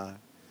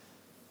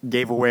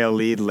gave away a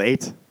lead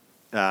late.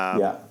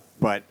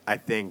 But I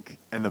think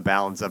in the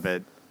balance of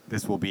it,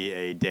 this will be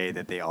a day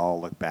that they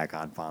all look back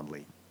on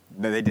fondly.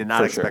 No, they did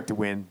not expect to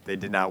win. They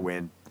did not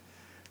win.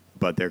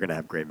 But they're going to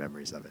have great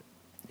memories of it.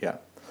 Yeah.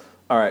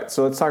 All right,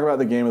 so let's talk about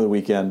the game of the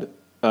weekend.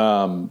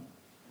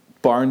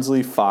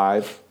 Barnsley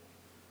 5,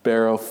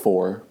 Barrow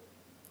 4.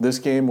 This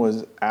game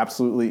was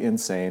absolutely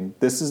insane.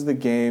 This is the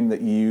game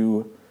that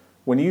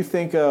when you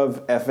think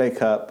of FA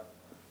Cup,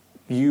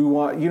 you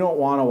don't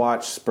want to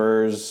watch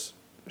Spurs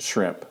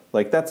Shrimp.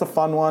 Like, that's a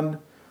fun one.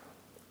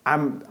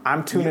 I'm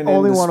tuning in. You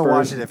only want to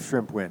watch it if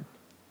Shrimp win.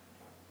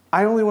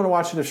 I only want to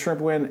watch it if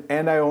Shrimp win,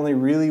 and I only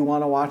really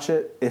want to watch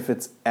it if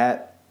it's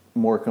at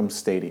Morecambe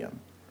Stadium.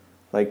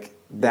 Like,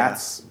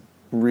 that's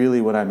really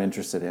what I'm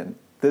interested in.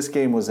 This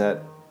game was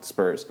at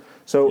Spurs.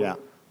 So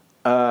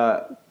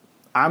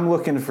I'm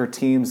looking for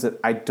teams that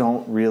I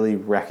don't really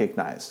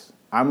recognize.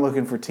 I'm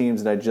looking for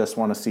teams that I just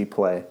want to see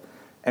play.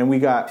 And we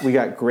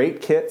got great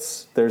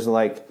kits. There's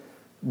like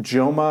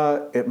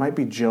Joma. It might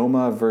be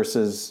Joma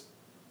versus,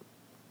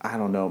 I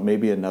don't know,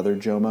 maybe another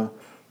Joma.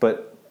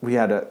 But we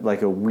had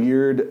a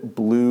weird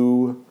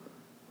blue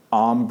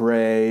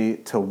ombre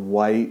to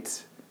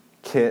white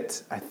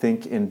kit, I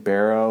think, in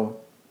Barrow.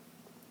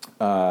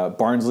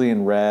 Barnsley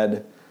in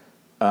red.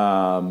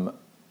 I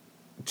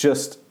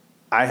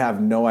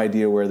have no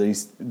idea where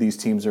these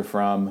teams are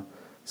from.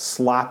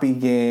 Sloppy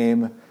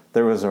game.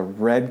 There was a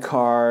red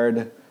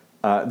card.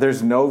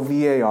 There's no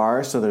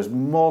VAR, so there's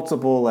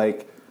multiple,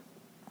 like,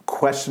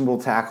 questionable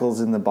tackles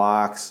in the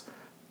box.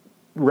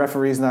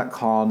 referee's not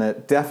calling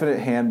it. Definite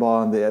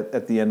handball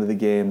at the end of the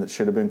game that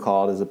should have been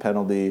called as a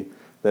penalty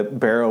that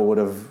Barrow would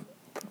have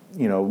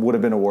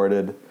been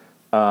awarded.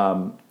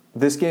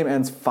 This game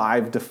ends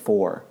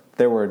 5-4.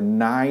 There were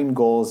 9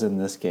 goals in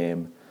this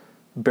game.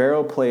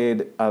 Barrow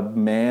played a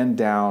man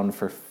down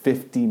for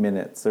 50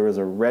 minutes. There was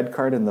a red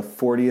card in the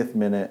 40th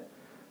minute.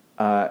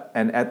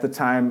 And at the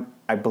time,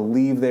 I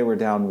believe they were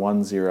down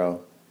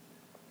 1-0.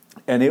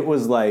 And it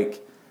was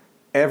like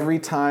every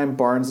time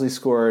Barnsley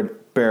scored,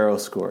 Barrow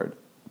scored.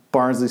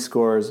 Barnsley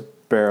scores,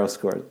 Barrow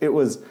scores. It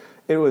was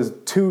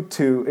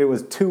 2-2. It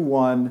was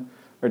 2-1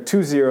 or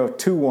 2-0,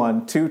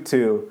 2-1,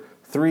 2-2,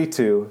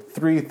 3-2,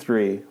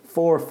 3-3,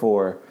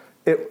 4-4.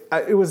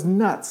 It was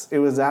nuts. It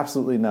was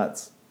absolutely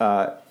nuts.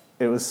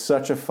 It was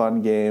such a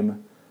fun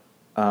game.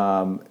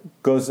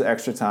 Goes to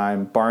extra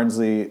time.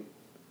 Barnsley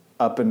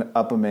up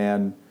a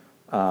man,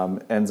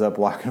 ends up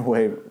walking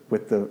away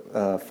with the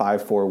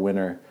 5-4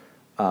 winner.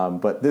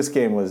 But this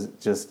game was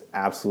just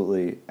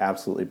absolutely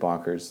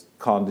bonkers.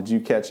 Colin, did you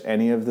catch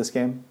any of this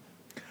game?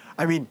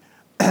 I mean,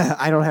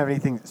 I don't have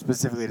anything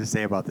specifically to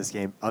say about this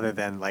game other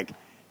than, like,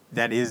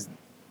 that is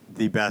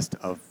the best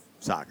of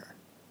soccer,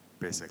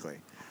 basically.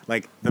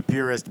 Like, the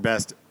purest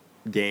best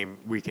game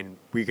we can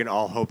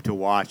all hope to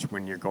watch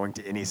when you're going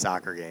to any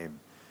soccer game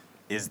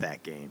is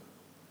that game.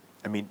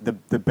 I mean,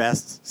 the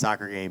best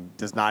soccer game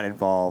does not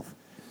involve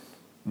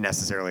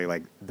necessarily,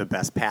 like, the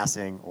best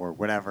passing or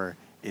whatever.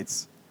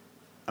 It's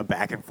a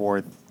back and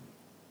forth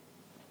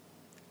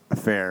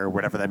affair,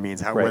 whatever that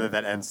means. Whether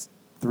that ends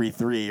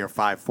 3-3 or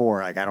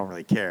 5-4, like, I don't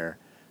really care.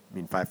 I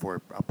mean,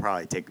 5-4 I'll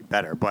probably take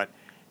better, but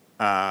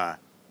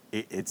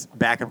it's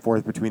back and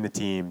forth between the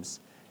teams.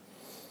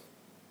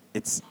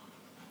 It's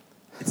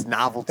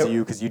novel to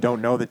you because you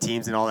don't know the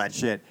teams and all that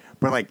shit.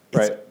 But, like,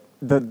 it's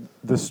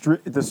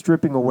the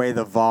stripping away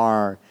the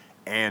VAR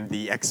and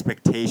the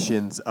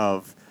expectations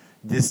of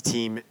this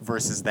team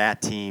versus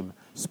that team.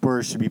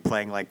 Spurs should be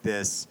playing like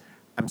this.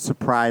 I'm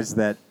surprised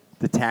that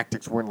the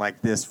tactics weren't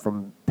like this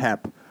from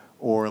Pep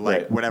or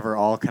whatever,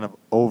 all kind of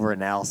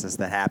over-analysis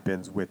that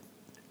happens with,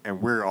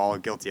 and we're all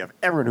guilty of.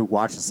 Everyone who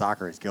watches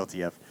soccer is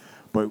guilty of.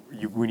 But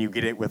when you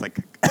get it with, like,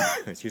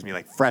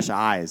 like fresh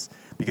eyes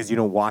because you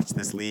don't watch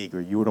this league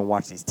or you don't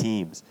watch these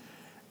teams,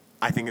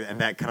 I think, and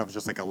that kind of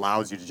just, like,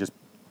 allows you to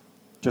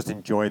just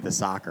enjoy the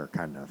soccer,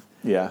 kind of.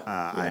 Yeah.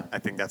 I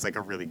think that's, like,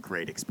 a really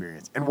great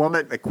experience. And one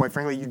that, like, quite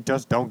frankly, you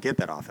just don't get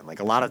that often. Like,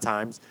 a lot of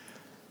times,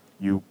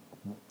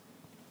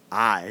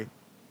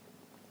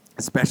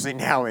 especially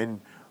now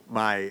in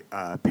my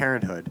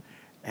parenthood,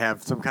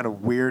 have some kind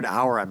of weird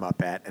hour I'm up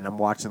at, and I'm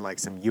watching, like,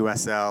 some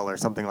USL or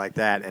something like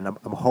that, and I'm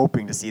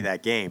hoping to see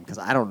that game because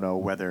I don't know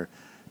whether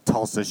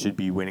Tulsa should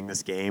be winning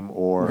this game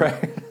or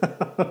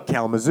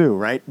Kalamazoo,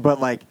 right? But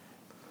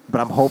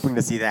I'm hoping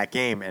to see that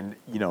game, and,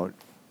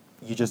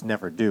 you just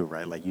never do,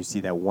 right? Like, you see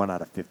that 1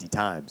 out of 50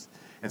 times.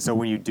 And so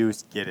when you do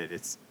get it,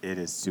 it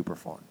is super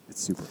fun.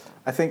 It's super fun.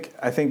 I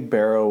think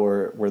Barrow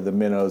were the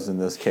minnows in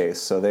this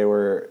case. So they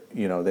were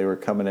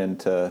coming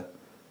into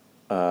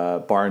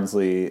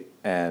Barnsley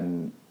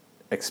and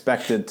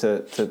expected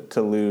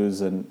to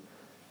lose, and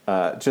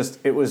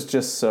it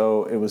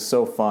was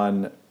so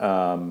fun.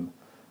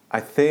 I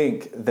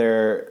think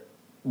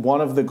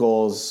one of the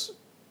goals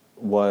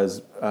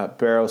was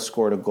Barrow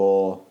scored a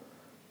goal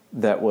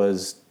that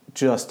was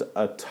just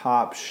a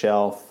top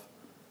shelf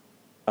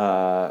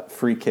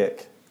free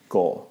kick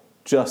goal.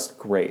 Just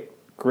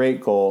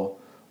great goal,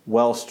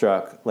 well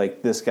struck.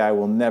 Like, this guy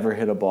will never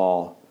hit a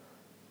ball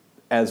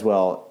as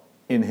well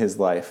in his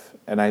life.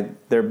 And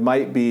there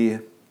might be,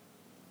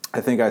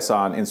 I think I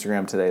saw on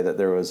Instagram today that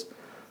there was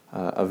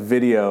a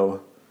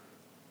video,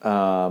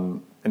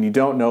 and you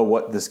don't know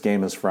what this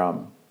game is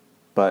from,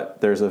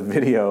 but there's a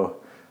video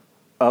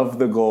of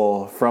the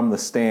goal from the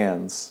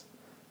stands,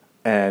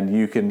 and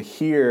you can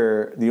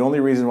hear, the only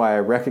reason why I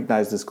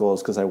recognized this goal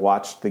is because I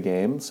watched the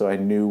game, so I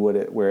knew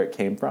where it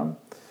came from.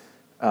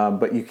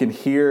 But you can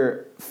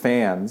hear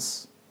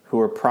fans who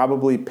are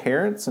probably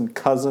parents and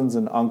cousins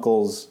and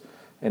uncles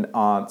and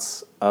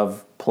aunts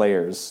of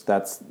players.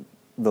 That's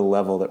the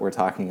level that we're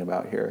talking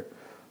about here.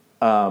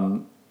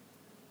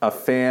 A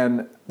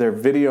fan, they're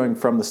videoing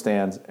from the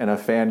stands, and a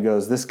fan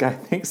goes, "This guy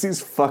thinks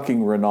he's fucking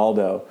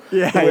Ronaldo."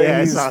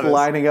 He's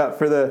lining up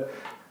for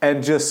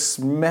and just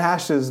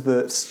smashes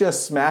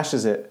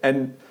it.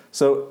 And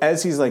so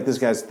as he's like, this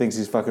guy thinks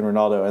he's fucking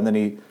Ronaldo, and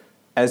then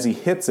as he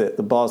hits it,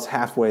 the ball's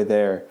halfway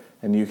there,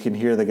 and you can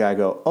hear the guy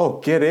go, "Oh,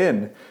 get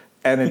in."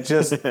 And it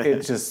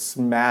just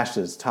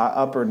smashes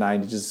upper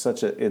 90. Just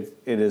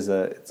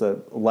it's a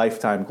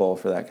lifetime goal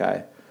for that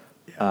guy,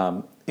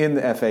 in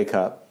the FA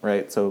Cup,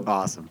 right? So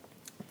awesome.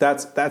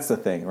 That's the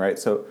thing, right?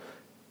 So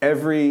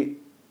every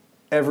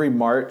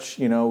March,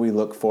 we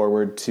look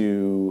forward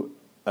to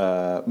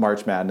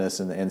March Madness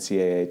and the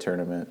NCAA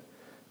tournament,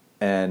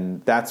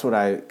 and that's what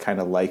I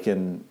kind of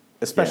liken,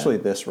 especially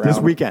this round.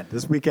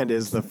 This weekend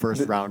is the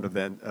first round of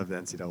the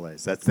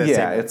NCAAs. That's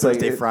it's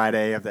Thursday,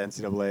 Friday of the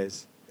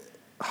NCAAs.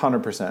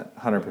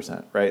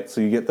 100%, right? So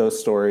you get those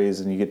stories,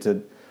 and you get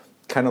to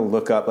kind of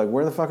look up, like,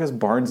 where the fuck is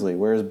Barnsley?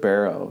 Where is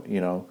Barrow?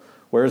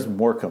 where's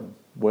Morecambe?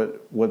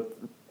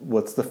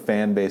 What's the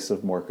fan base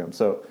of Morecambe?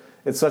 So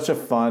it's such a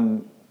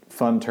fun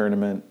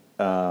tournament.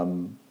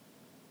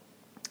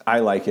 I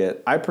like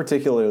it. I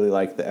particularly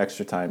like the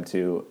extra time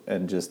too,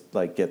 and just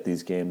like get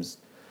these games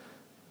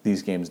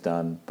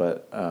done.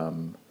 But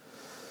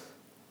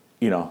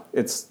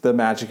it's the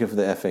magic of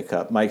the FA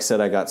Cup. Mike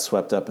said I got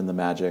swept up in the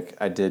magic.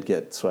 I did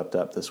get swept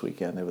up this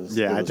weekend. It was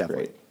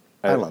great.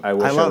 I wish I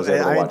was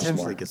able to I watch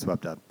intentionally more. get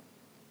swept up.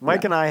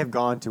 Mike and I have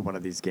gone to one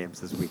of these games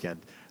this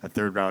weekend, a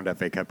third round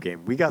FA Cup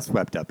game. We got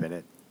swept up in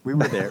it. We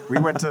were there. We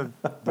went to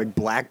like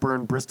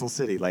Blackburn, Bristol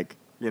City,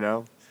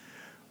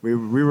 We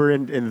were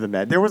into the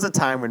net. There was a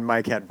time when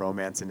Mike had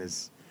romance in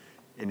his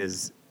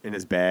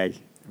bag.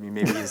 I mean,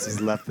 maybe he's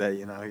left that.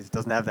 He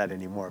doesn't have that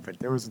anymore. But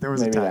there was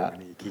a time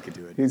when he could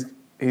do it.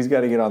 He's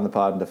got to get on the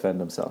pod and defend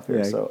himself here.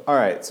 Yeah. So all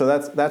right, so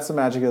that's the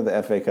magic of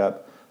the FA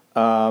Cup.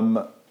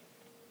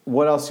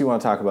 What else do you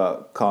want to talk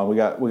about, Colin?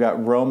 We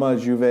got Roma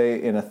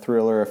Juve in a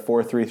thriller, a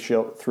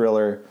 4-3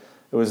 thriller.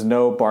 It was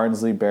no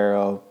Barnsley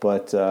Barrow,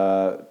 but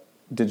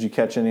did you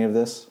catch any of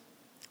this?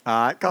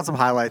 Got some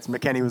highlights.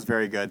 McKennie was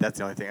very good. That's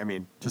the only thing. I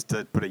mean, just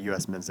to put a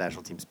U.S. men's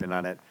national team spin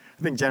on it.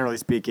 I think generally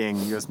speaking,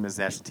 U.S. men's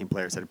national team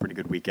players had a pretty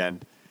good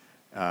weekend.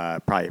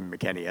 Probably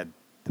McKennie had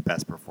the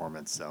best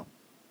performance. So,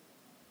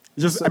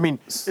 it's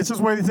just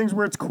one of these things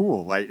where it's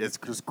cool. Like, it's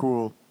just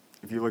cool.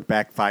 If you look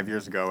back 5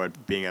 years ago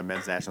at being a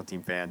men's national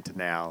team fan to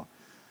now,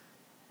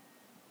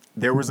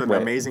 there was an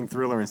amazing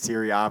thriller in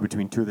Serie A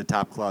between two of the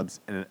top clubs,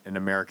 and an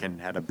American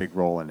had a big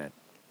role in it.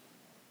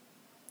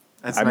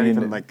 That's not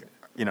even like,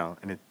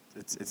 and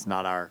it's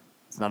not our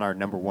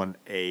number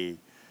 1A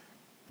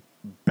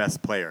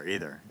best player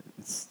either.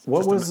 It's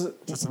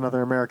just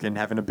another American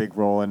having a big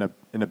role in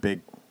a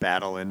big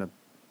battle in a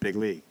big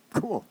league.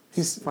 Cool.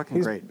 He's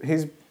great.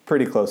 He's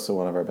pretty close to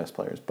one of our best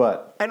players,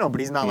 but I know, but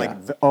he's not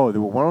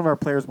one of our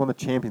players won the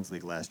Champions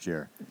League last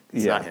year.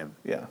 It's not him.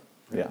 Yeah.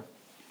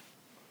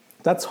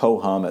 That's ho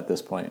hum at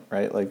this point,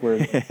 right? Like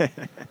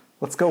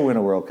let's go win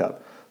a World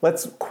Cup.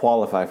 Let's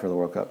qualify for the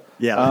World Cup.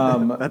 Yeah,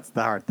 that's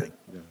the hard thing.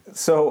 Yeah.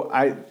 So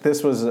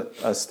this was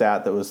a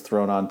stat that was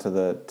thrown onto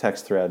the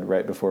text thread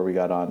right before we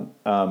got on.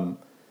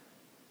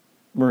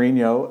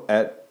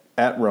 Mourinho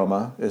at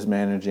Roma is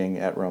managing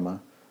at Roma.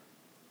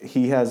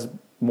 He has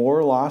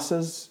more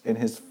losses in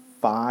his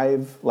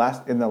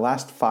the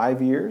last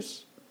 5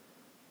 years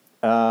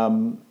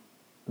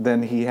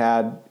than he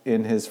had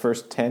in his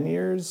first 10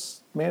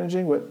 years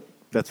managing.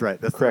 That's right.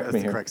 That's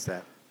the correct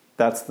stat.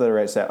 That's the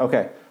right stat.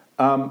 Okay.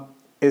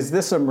 Is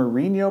this a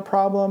Mourinho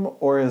problem,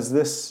 or is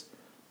this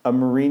a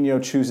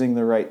Mourinho choosing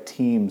the right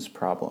teams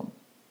problem?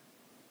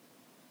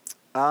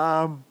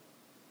 I'll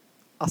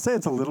say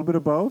it's a little bit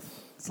of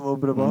both. It's a little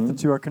bit of both. The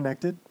two are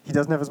connected. He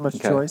doesn't have as much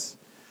choice.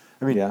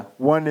 I mean,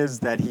 one is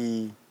that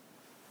he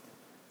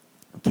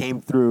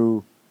came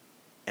through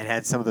and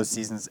had some of those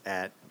seasons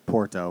at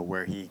Porto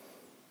where he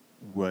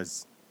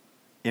was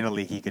in a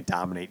league he could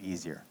dominate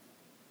easier.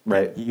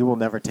 Right. He will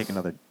never take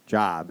another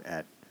job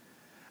at...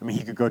 I mean,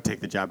 he could go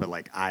take the job at,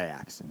 like,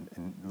 Ajax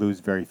and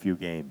lose very few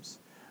games.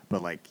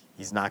 But, like,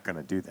 he's not going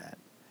to do that.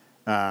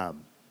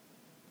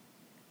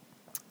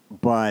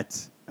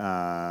 But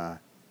the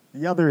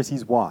other is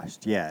he's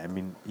washed. Yeah, I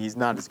mean, he's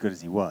not as good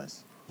as he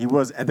was.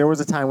 There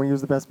was a time when he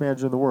was the best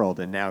manager in the world,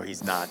 and now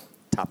he's not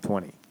top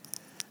 20.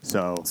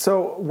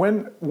 So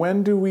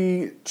when do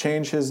we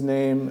change his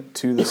name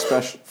to the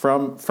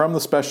special from the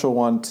special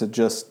one to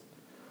just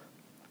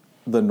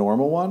the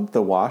normal one,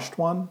 the washed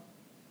one?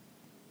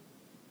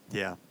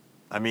 Yeah,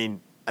 I mean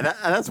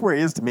that's where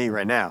he is to me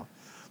right now.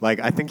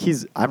 Like I think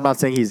I'm not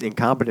saying he's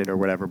incompetent or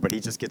whatever, but he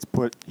just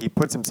he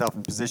puts himself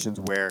in positions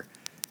where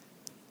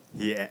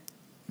the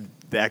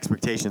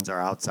expectations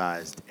are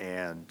outsized,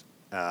 and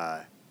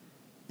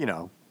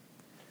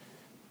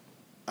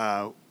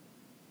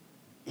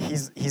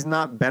he's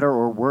not better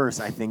or worse,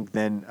 I think,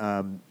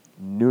 than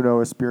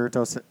Nuno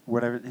Espirito,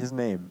 whatever his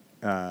name.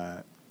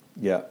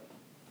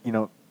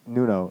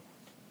 Nuno.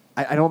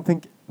 I don't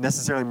think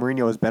necessarily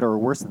Mourinho is better or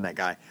worse than that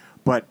guy,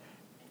 but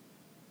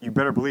you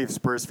better believe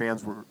Spurs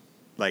fans were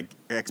like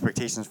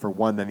expectations for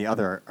one than the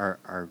other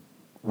are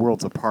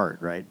worlds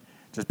apart, right?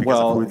 Just because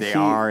of who they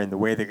are and the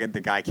way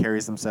the guy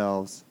carries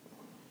themselves.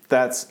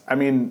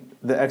 The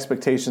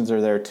expectations are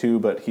there too,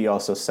 but he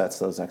also sets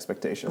those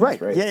expectations, right?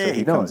 Yeah, so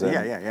he knows.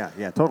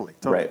 Yeah, totally.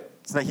 Right.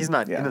 He's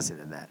not innocent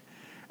in that.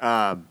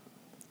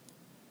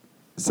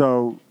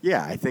 So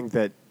yeah, I think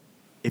that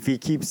if he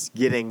keeps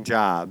getting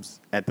jobs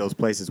at those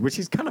places, which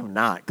he's kind of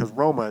not, because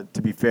Roma,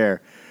 to be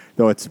fair,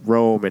 though it's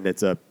Rome and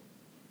it's a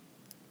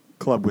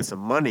club with some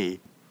money,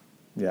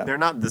 they're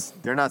not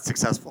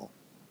successful.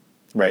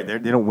 Right. They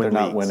don't win.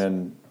 They're leagues. not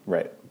winning.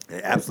 Right.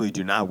 They absolutely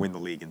do not win the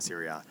league in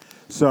Serie A.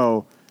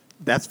 So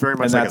that's very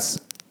much like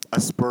a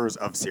Spurs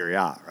of Serie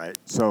A, right?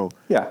 So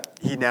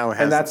he now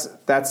has, and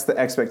that's the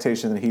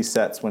expectation that he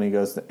sets when he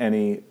goes to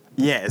any.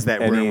 Yeah, is that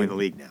we're going to win the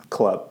league now?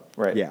 Club,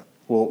 right? Yeah.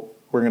 Well,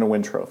 we're going to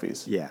win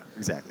trophies. Yeah,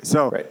 exactly.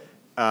 So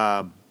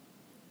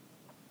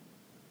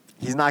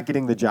he's not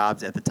getting the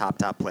jobs at the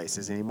top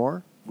places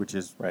anymore, which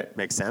is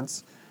makes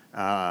sense.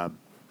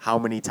 how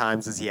many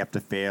times does he have to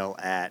fail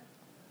at,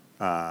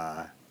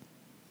 the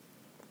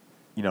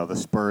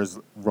Spurs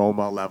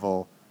Roma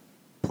level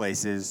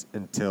places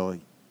until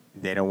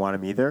they don't want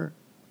him either?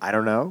 I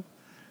don't know.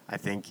 I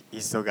think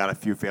he's still got a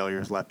few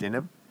failures left in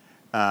him.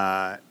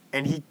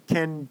 And he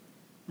can,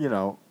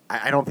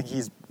 I don't think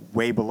he's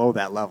way below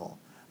that level.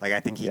 Like, I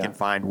think he can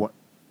find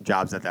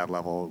jobs at that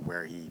level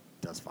where he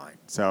does fine.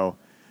 So,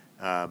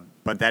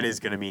 but that is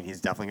going to mean he's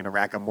definitely going to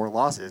rack up more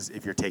losses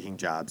if you're taking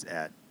jobs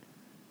at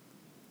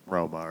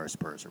Roma or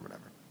Spurs or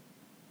whatever.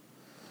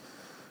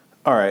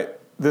 All right.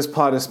 This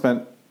pod has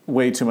spent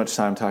way too much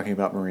time talking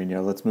about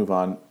Mourinho. Let's move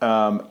on.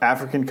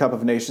 African Cup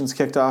of Nations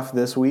kicked off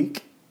this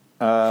week.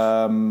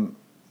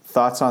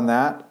 Thoughts on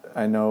that?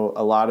 I know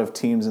a lot of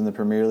teams in the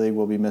Premier League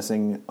will be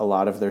missing a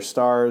lot of their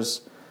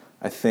stars.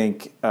 I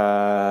think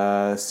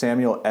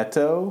Samuel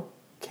Eto'o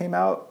came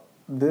out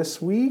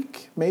this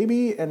week,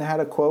 maybe, and had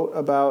a quote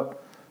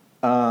about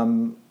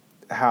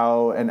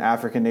how an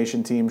African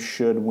nation team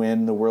should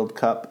win the World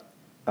Cup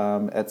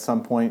at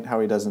some point, how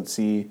he doesn't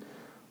see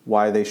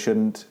why they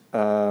shouldn't,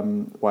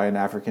 why an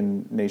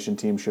African nation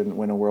team shouldn't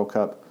win a World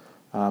Cup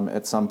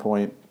at some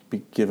point,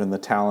 given the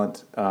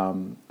talent.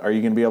 Are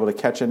you going to be able to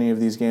catch any of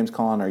these games,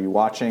 Colin? Are you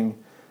watching?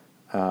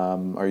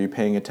 Are you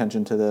paying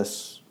attention to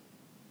this?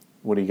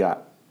 What do you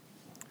got?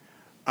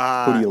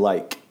 Who do you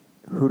like?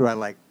 Who do I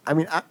like? I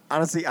mean,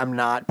 honestly, I'm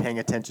not paying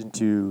attention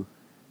to.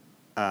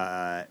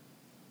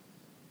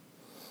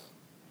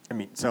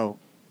 So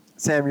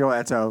Samuel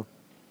Eto'o,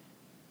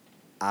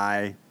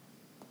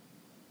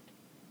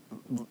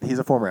 he's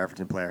a former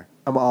Everton player.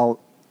 I'm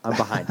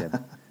behind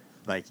him.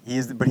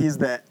 He's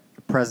the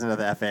president of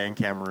the FA in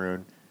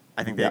Cameroon.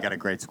 I think they got a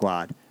great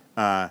squad.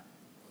 I'm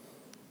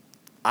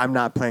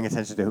not paying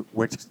attention to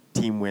which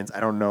team wins. I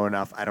don't know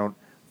enough. I don't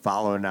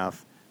follow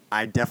enough.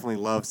 I definitely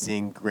love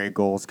seeing great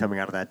goals coming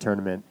out of that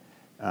tournament.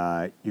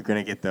 You're going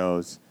to get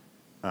those.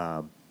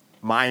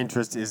 My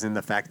interest is in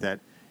the fact that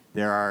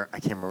there are, I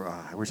can't remember,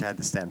 I wish I had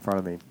the stat in front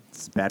of me.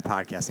 It's bad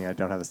podcasting. I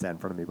don't have the stat in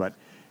front of me. But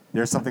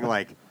there's something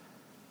like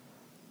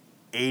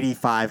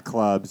 85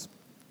 clubs,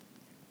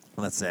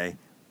 let's say,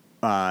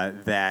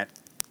 that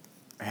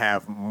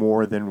have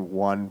more than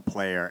one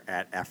player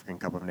at African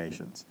Cup of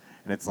Nations.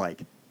 And it's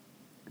like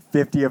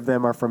 50 of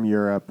them are from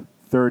Europe,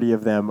 30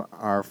 of them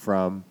are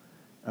from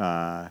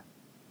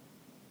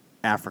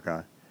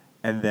Africa,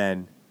 and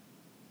then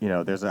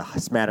there's a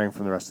smattering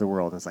from the rest of the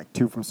world. It's like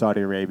 2 from Saudi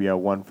Arabia,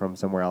 1 from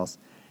somewhere else,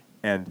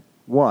 and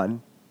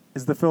 1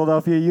 is the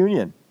Philadelphia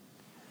Union.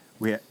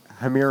 We have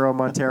Ramiro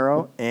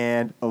Montero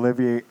and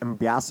Olivier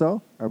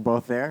Mbiaso are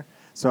both there.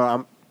 So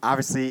I'm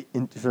obviously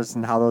interested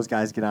in how those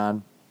guys get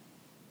on.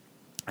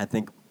 I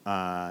think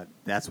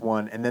that's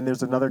one. And then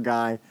there's another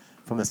guy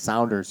from the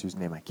Sounders whose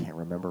name I can't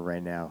remember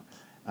right now,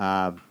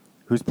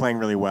 who's playing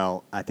really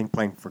well, I think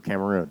playing for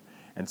Cameroon.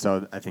 And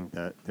so I think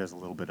that there's a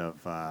little bit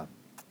of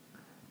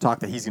talk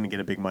that he's going to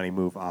get a big money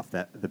move off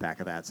the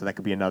back of that. So that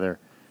could be another,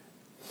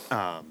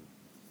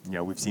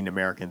 we've seen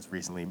Americans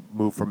recently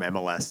move from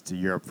MLS to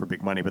Europe for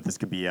big money, but this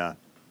could be an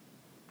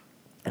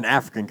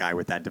African guy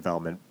with that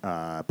development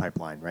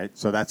pipeline, right?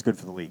 So that's good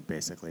for the league,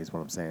 basically, is what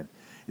I'm saying.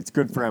 It's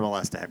good for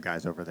MLS to have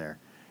guys over there.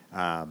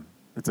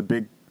 It's a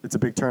big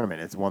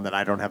tournament. It's one that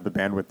I don't have the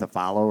bandwidth to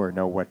follow or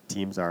know what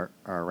teams are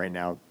right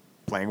now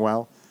playing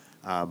well.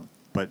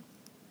 But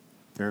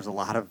there's a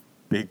lot of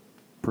big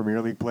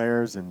Premier League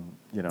players, and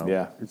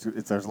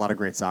there's a lot of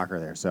great soccer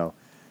there. So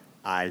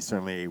I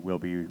certainly will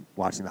be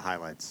watching the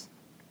highlights.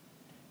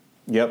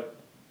 Yep,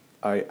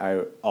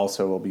 I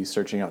also will be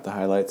searching out the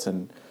highlights,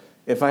 and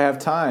if I have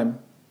time,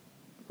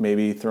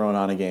 maybe throwing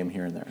on a game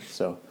here and there.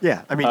 So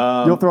yeah, I mean,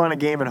 you'll throw on a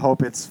game and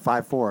hope it's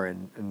 5-4,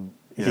 and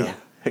yeah,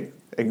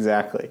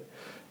 exactly.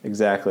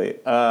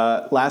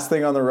 Last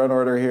thing on the run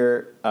order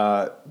here,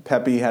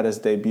 Pepe had his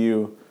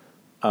debut.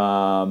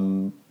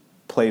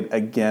 Played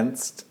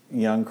against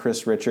young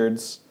Chris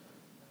Richards.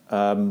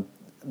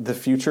 The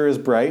future is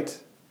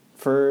bright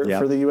for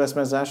the U.S.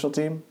 men's national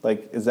team.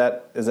 Like, is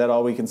that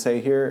all we can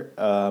say here?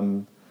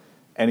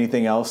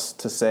 Anything else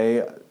to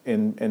say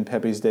in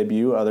Pepe's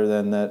debut other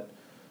than that,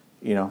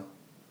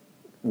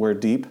 we're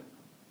deep?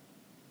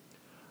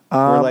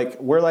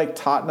 We're like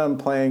Tottenham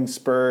playing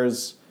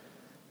Spurs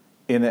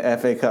in an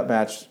FA Cup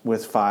match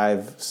with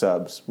 5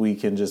 subs. We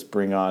can just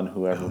bring on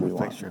whoever we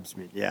want.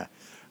 Yeah.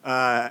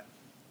 I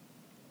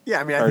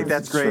mean, I think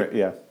that's great.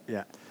 Yeah.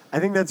 I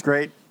think that's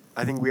great.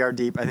 I think we are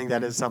deep. I think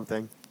that is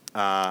something.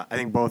 I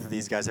think both of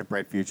these guys have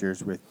bright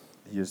futures with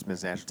the U.S.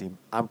 men's national team.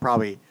 I'm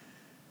probably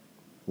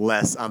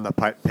less on the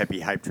Pepe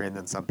hype train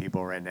than some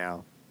people right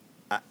now.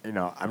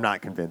 I'm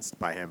not convinced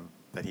by him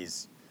that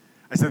he's.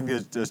 I still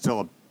think there's still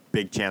a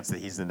big chance that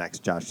he's the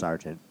next Josh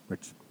Sargent,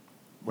 which,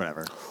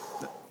 whatever,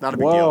 not a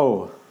big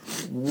deal.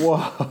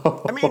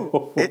 Whoa! I mean,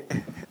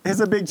 it's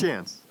a big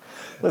chance.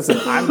 Listen,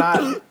 I'm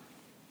not.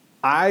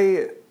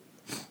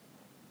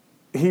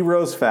 He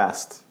rose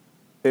fast.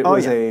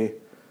 The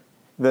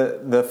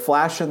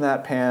flash in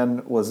that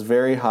pan was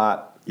very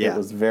hot. Yeah. It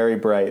was very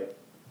bright.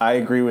 I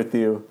agree with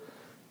you.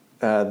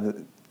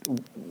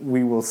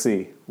 we will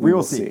see. We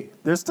will see.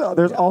 There's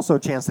also a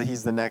chance that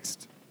he's the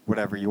next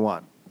whatever you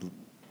want.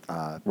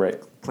 Right.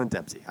 Clint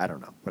Dempsey. I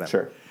don't know. Whatever.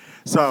 Sure.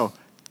 So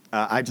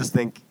I just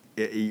think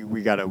we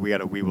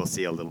will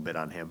see a little bit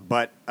on him,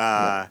 but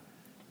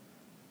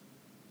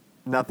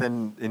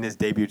nothing in his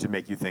debut to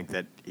make you think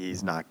that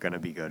he's not going to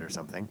be good or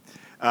something.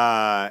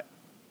 I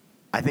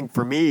think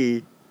for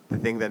me, the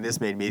thing that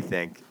this made me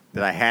think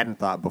that I hadn't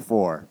thought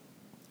before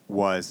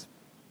was,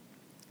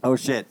 oh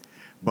shit,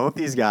 both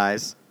these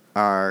guys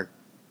are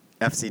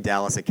FC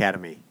Dallas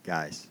Academy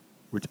guys,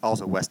 which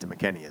also Weston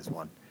McKennie is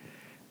one.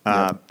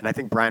 And I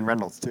think Brian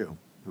Reynolds too,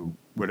 who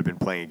would have been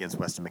playing against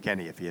Weston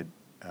McKennie if he had,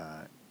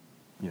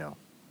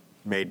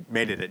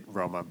 made it at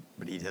Roma,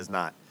 but he has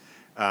not.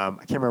 I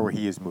can't remember where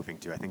he is moving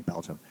to. I think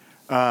Belgium.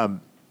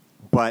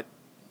 But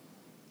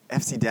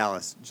FC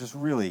Dallas just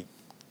really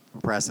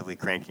impressively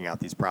cranking out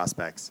these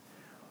prospects.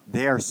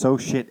 They are so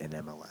shit in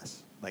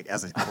MLS, like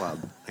as a club.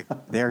 Like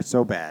they are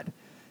so bad.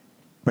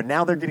 But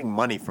now they're getting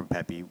money from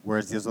Pepe,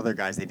 whereas those other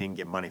guys they didn't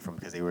get money from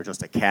because they were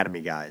just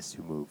academy guys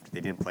who moved. They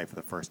didn't play for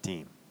the first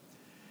team.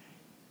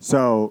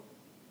 So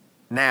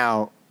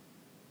now,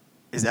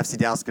 is FC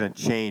Dallas going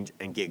to change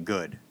and get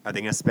good? Are they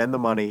going to spend the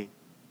money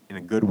in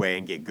a good way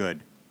and get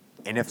good?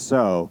 And if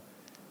so,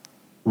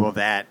 will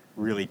that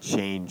really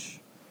change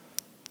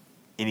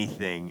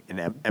anything in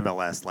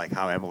MLS, like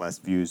how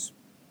MLS views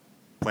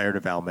player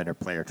development or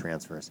player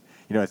transfers?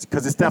 It's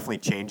because it's definitely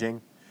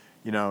changing.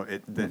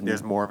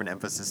 There's more of an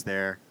emphasis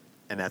there,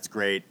 and that's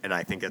great. And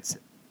I think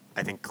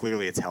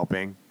clearly it's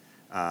helping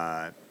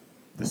the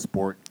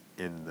sport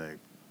in the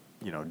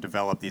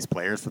develop these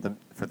players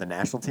for the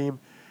national team.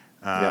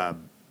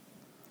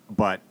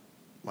 But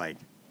like,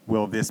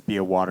 will this be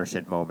a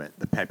watershed moment?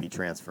 The Pepe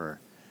transfer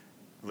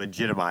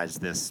legitimize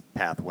this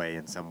pathway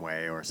in some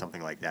way or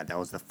something like that. That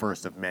was the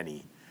first of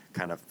many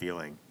kind of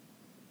feeling.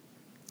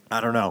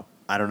 I don't know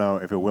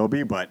if it will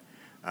be, but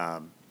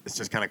it's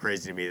just kind of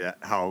crazy to me that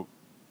how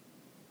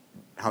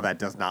that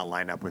does not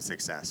line up with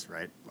success,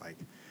 right? Like,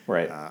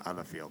 on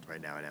the field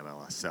right now in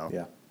MLS. So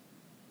yeah,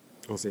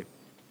 we'll see.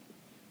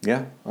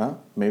 Yeah,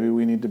 well, maybe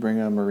we need to bring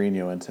a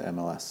Mourinho into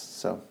MLS.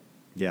 So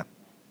yeah,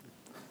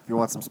 if you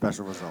want some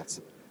special results.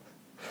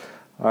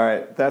 All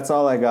right, that's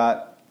all I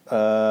got.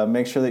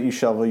 Make sure that you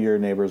shovel your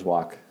neighbor's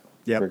walk,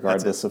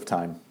 regardless of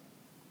time.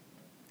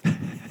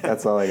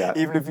 That's all I got.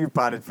 Even if you've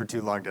potted for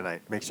too long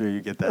tonight, make sure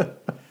you get the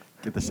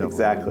shovel.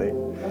 Exactly.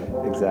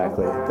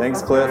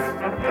 Thanks, Cliff.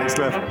 Thanks,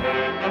 Cliff.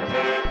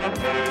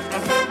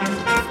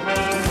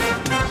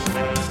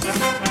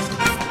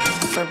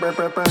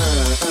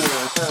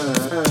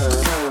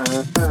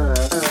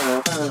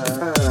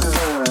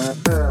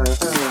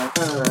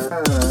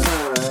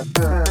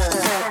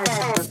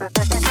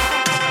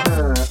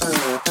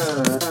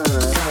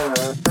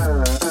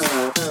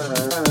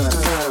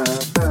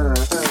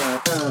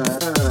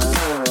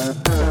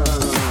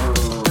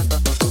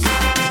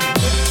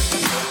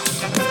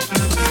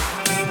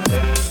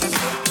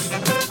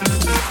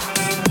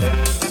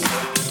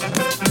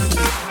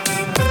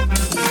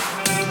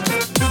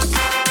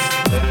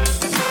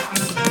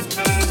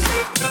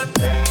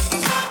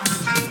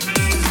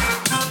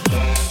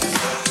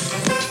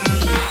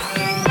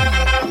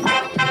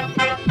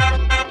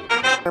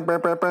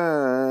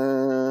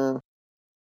 Ba-ba-ba.